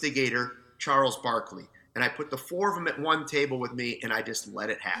instigator, Charles Barkley. And I put the 4 of them at one table with me, and I just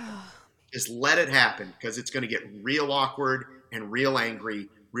let it happen. Just let it happen because it's going to get real awkward and real angry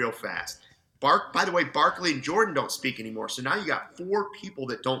real fast. By the way, Barkley and Jordan don't speak anymore. So now you got 4 people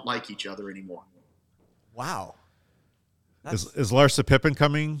that don't like each other anymore. Wow. Is Larsa Pippen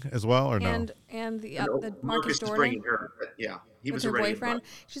coming as well, or no? And the No, Marcus is Jordan bringing her. But yeah, he with was her already boyfriend.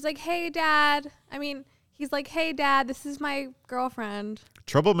 invited. She's like, "Hey, Dad." I mean, he's like, "Hey, Dad, this is my girlfriend."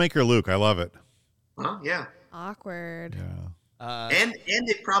 Troublemaker Luke. I love it. Huh? Yeah. Awkward. Yeah. And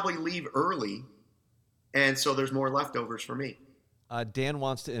they probably leave early. And so there's more leftovers for me. Dan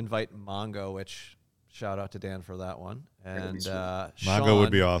wants to invite Mongo, which shout out to Dan for that one. That'd be And sweet. Mongo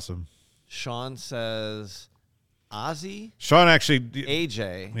would be awesome. Sean says Ozzy, Sean actually.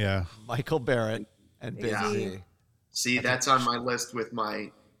 AJ, Yeah. Michael Barrett, and Big Yeah. Z. See, that's on my list with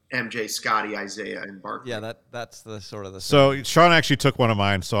my MJ, Scotty, Isaiah, and Barkley. Yeah, that's the sort of the So Sean actually took one of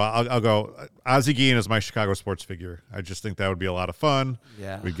mine. So I'll go. Ozzie Guillen is my Chicago sports figure. I just think that would be a lot of fun.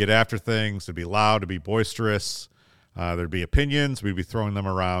 Yeah. We'd get after things. It'd be loud. It'd be boisterous. There'd be opinions. We'd be throwing them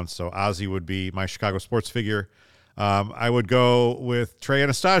around. So Ozzie would be my Chicago sports figure. I would go with Trey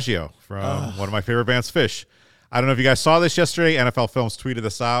Anastasio from one of my favorite bands, Fish. I don't know if you guys saw this yesterday. NFL Films tweeted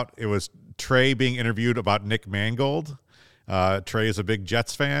this out. It was Trey being interviewed about Nick Mangold. Trey is a big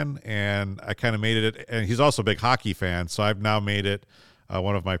Jets fan, and I kind of made it, and he's also a big hockey fan, so I've now made it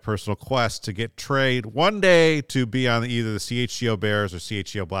one of my personal quests to get Trey one day to be on either the CHGO Bears or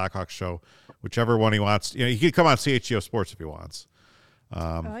CHGO Blackhawks show, whichever one he wants. He could come on CHGO Sports if he wants.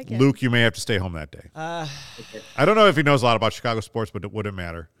 I like it. Luke, you may have to stay home that day. I don't know if he knows a lot about Chicago sports, but it wouldn't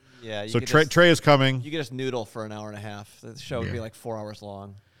matter. Yeah. So Trey is coming. You could just noodle for an hour and a half. The show would be like 4 hours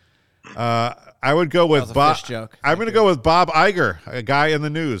long. I would go with was a Bob. fish joke. I'm going to go with Bob Iger, a guy in the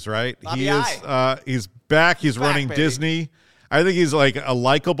news, right? Bobby He is. He's back. He's back, running baby. Disney. I think he's like a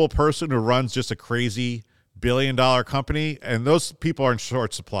likable person who runs just a crazy billion-dollar company, and those people are in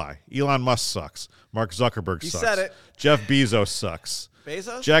short supply. Elon Musk sucks. Mark Zuckerberg He sucks. said it. Jeff Bezos sucks.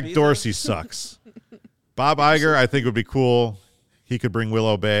 Bezos? Jack Bezos? Dorsey sucks. Bob Iger, I think, would be cool. He could bring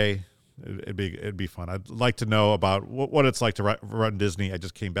Willow Bay. It'd be fun. I'd like to know about what it's like to run Disney. I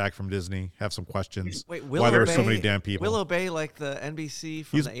just came back from Disney. Have some questions. Wait, why there are so many damn people. Willow Bay, like the NBC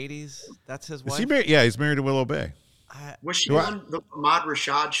from the 80s? That's his Is wife? he married? Yeah, he's married to Willow Bay. Was she on the Ahmad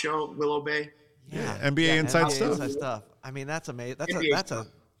Rashad show, Willow Bay? Yeah. NBA inside NBA stuff. Inside stuff. I mean, that's amazing.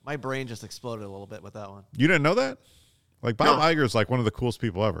 My brain just exploded a little bit with that one. You didn't know that? Like Bob No. Iger is like one of the coolest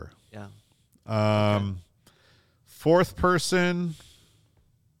people ever. Yeah. Fourth person,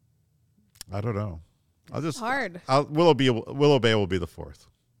 I don't know. Hard. Willow Bay will be the fourth.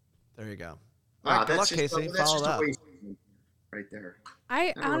 There you go. All right, good luck, Casey. That's Follow just that. a waste right there.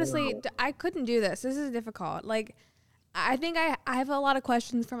 I don't honestly, know. I couldn't do this. This is difficult. Like, I think I have a lot of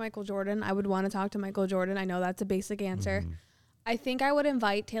questions for Michael Jordan. I would want to talk to Michael Jordan. I know that's a basic answer. I think I would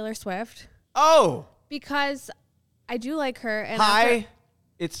invite Taylor Swift Oh, because I do like her. And hi,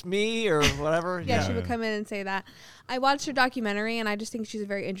 it's me or whatever. yeah, she would come in and say that. I watched her documentary, and I just think she's a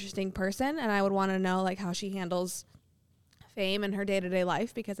very interesting person, and I would want to know like how she handles fame in her day-to-day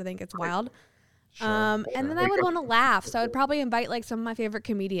life because I think it's wild. And then I would want to laugh, so I would probably invite like some of my favorite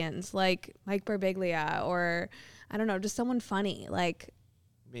comedians, like Mike Birbiglia, or I don't know, just someone funny, like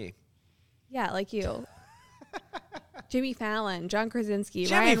Me. yeah, like you, Jimmy Fallon, John Krasinski,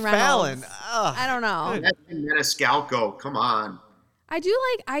 Jimmy Ryan Fallon. Reynolds. Ugh. I don't know. That's Maniscalco. Come on. I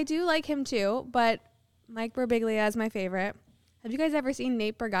do like him too, but Mike Birbiglia is my favorite. Have you guys ever seen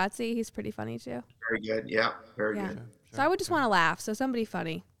Nate Bargatze? He's pretty funny too. Very good. Yeah, very Yeah. good. So I would just want to laugh. So somebody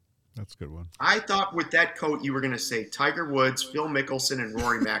funny. That's a good one. I thought with that coat you were going to say Tiger Woods, Phil Mickelson, and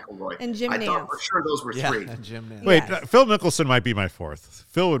Rory McIlroy. And Jim I thought Nantz. for sure those were Yeah, three. Jim Nantz. Wait, Yes. Phil Mickelson might be my fourth.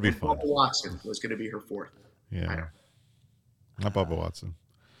 Phil would be And fun. Bubba Watson was going to be her fourth. Yeah, not Bubba Watson.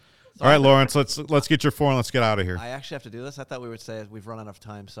 All right, Lawrence, let's get your four and let's get out of here. I actually have to do this. I thought we would say we've run out of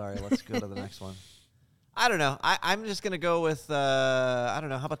time. Sorry. Let's go to the next one. I don't know. I'm just going to go with, I don't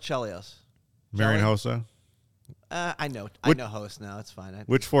know. How about Chelios? Marion Jelly? Hossa. I know host now. It's fine.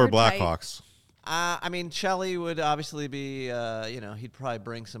 Which four We're tight. Blackhawks? I mean, Chelly would obviously be, he'd probably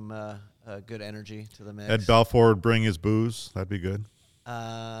bring some good energy to the mix. Ed Belfour would bring his booze. That'd be good.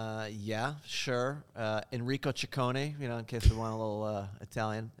 Yeah, sure. Enrico Ciccone, in case we want a little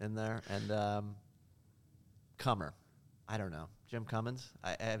Italian in there. And Cummer. I don't know. Jim Cummins?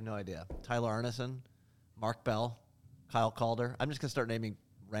 I have no idea. Tyler Arneson, Mark Bell, Kyle Calder. I'm just going to start naming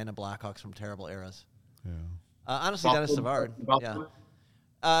random Blackhawks from terrible eras. Yeah. Honestly, Dennis Buffalo- Savard. Buffalo?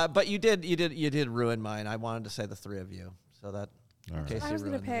 Yeah. But you did ruin mine. I wanted to say the three of you. So that All right. Casey I was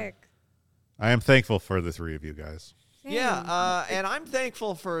gonna ruined that. pick. I am thankful for the three of you guys. Same. Yeah, and I'm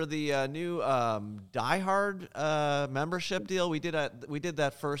thankful for the new Die Hard membership deal. We did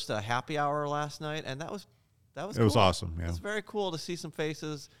that first happy hour last night, and that was It was cool. awesome. Yeah. It's very cool to see some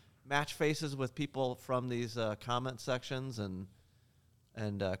faces, match faces with people from these comment sections, and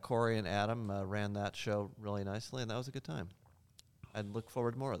Corey and Adam ran that show really nicely, and that was a good time. I'd look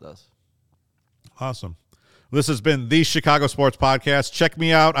forward to more of those. Awesome. This has been the Chicago Sports Podcast. Check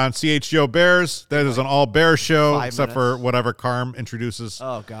me out on CHGO Bears. That is an all Bears show, 5 except for minutes. whatever Carm introduces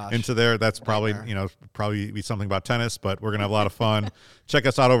Oh, gosh. into there. That's probably, Nightmare. probably be something about tennis, but we're going to have a lot of fun. Check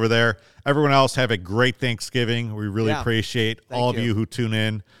us out over there. Everyone else, have a great Thanksgiving. We really Yeah. appreciate Thank all of you. you who tune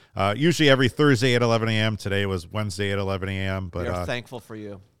in. Usually every Thursday at 11 a.m. Today was Wednesday at 11 a.m. We are But thankful for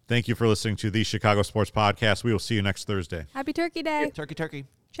you. thank you for listening to the Chicago Sports Podcast. We will see you next Thursday. Happy Turkey Day. Turkey.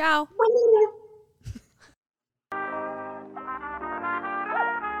 Ciao. Woo!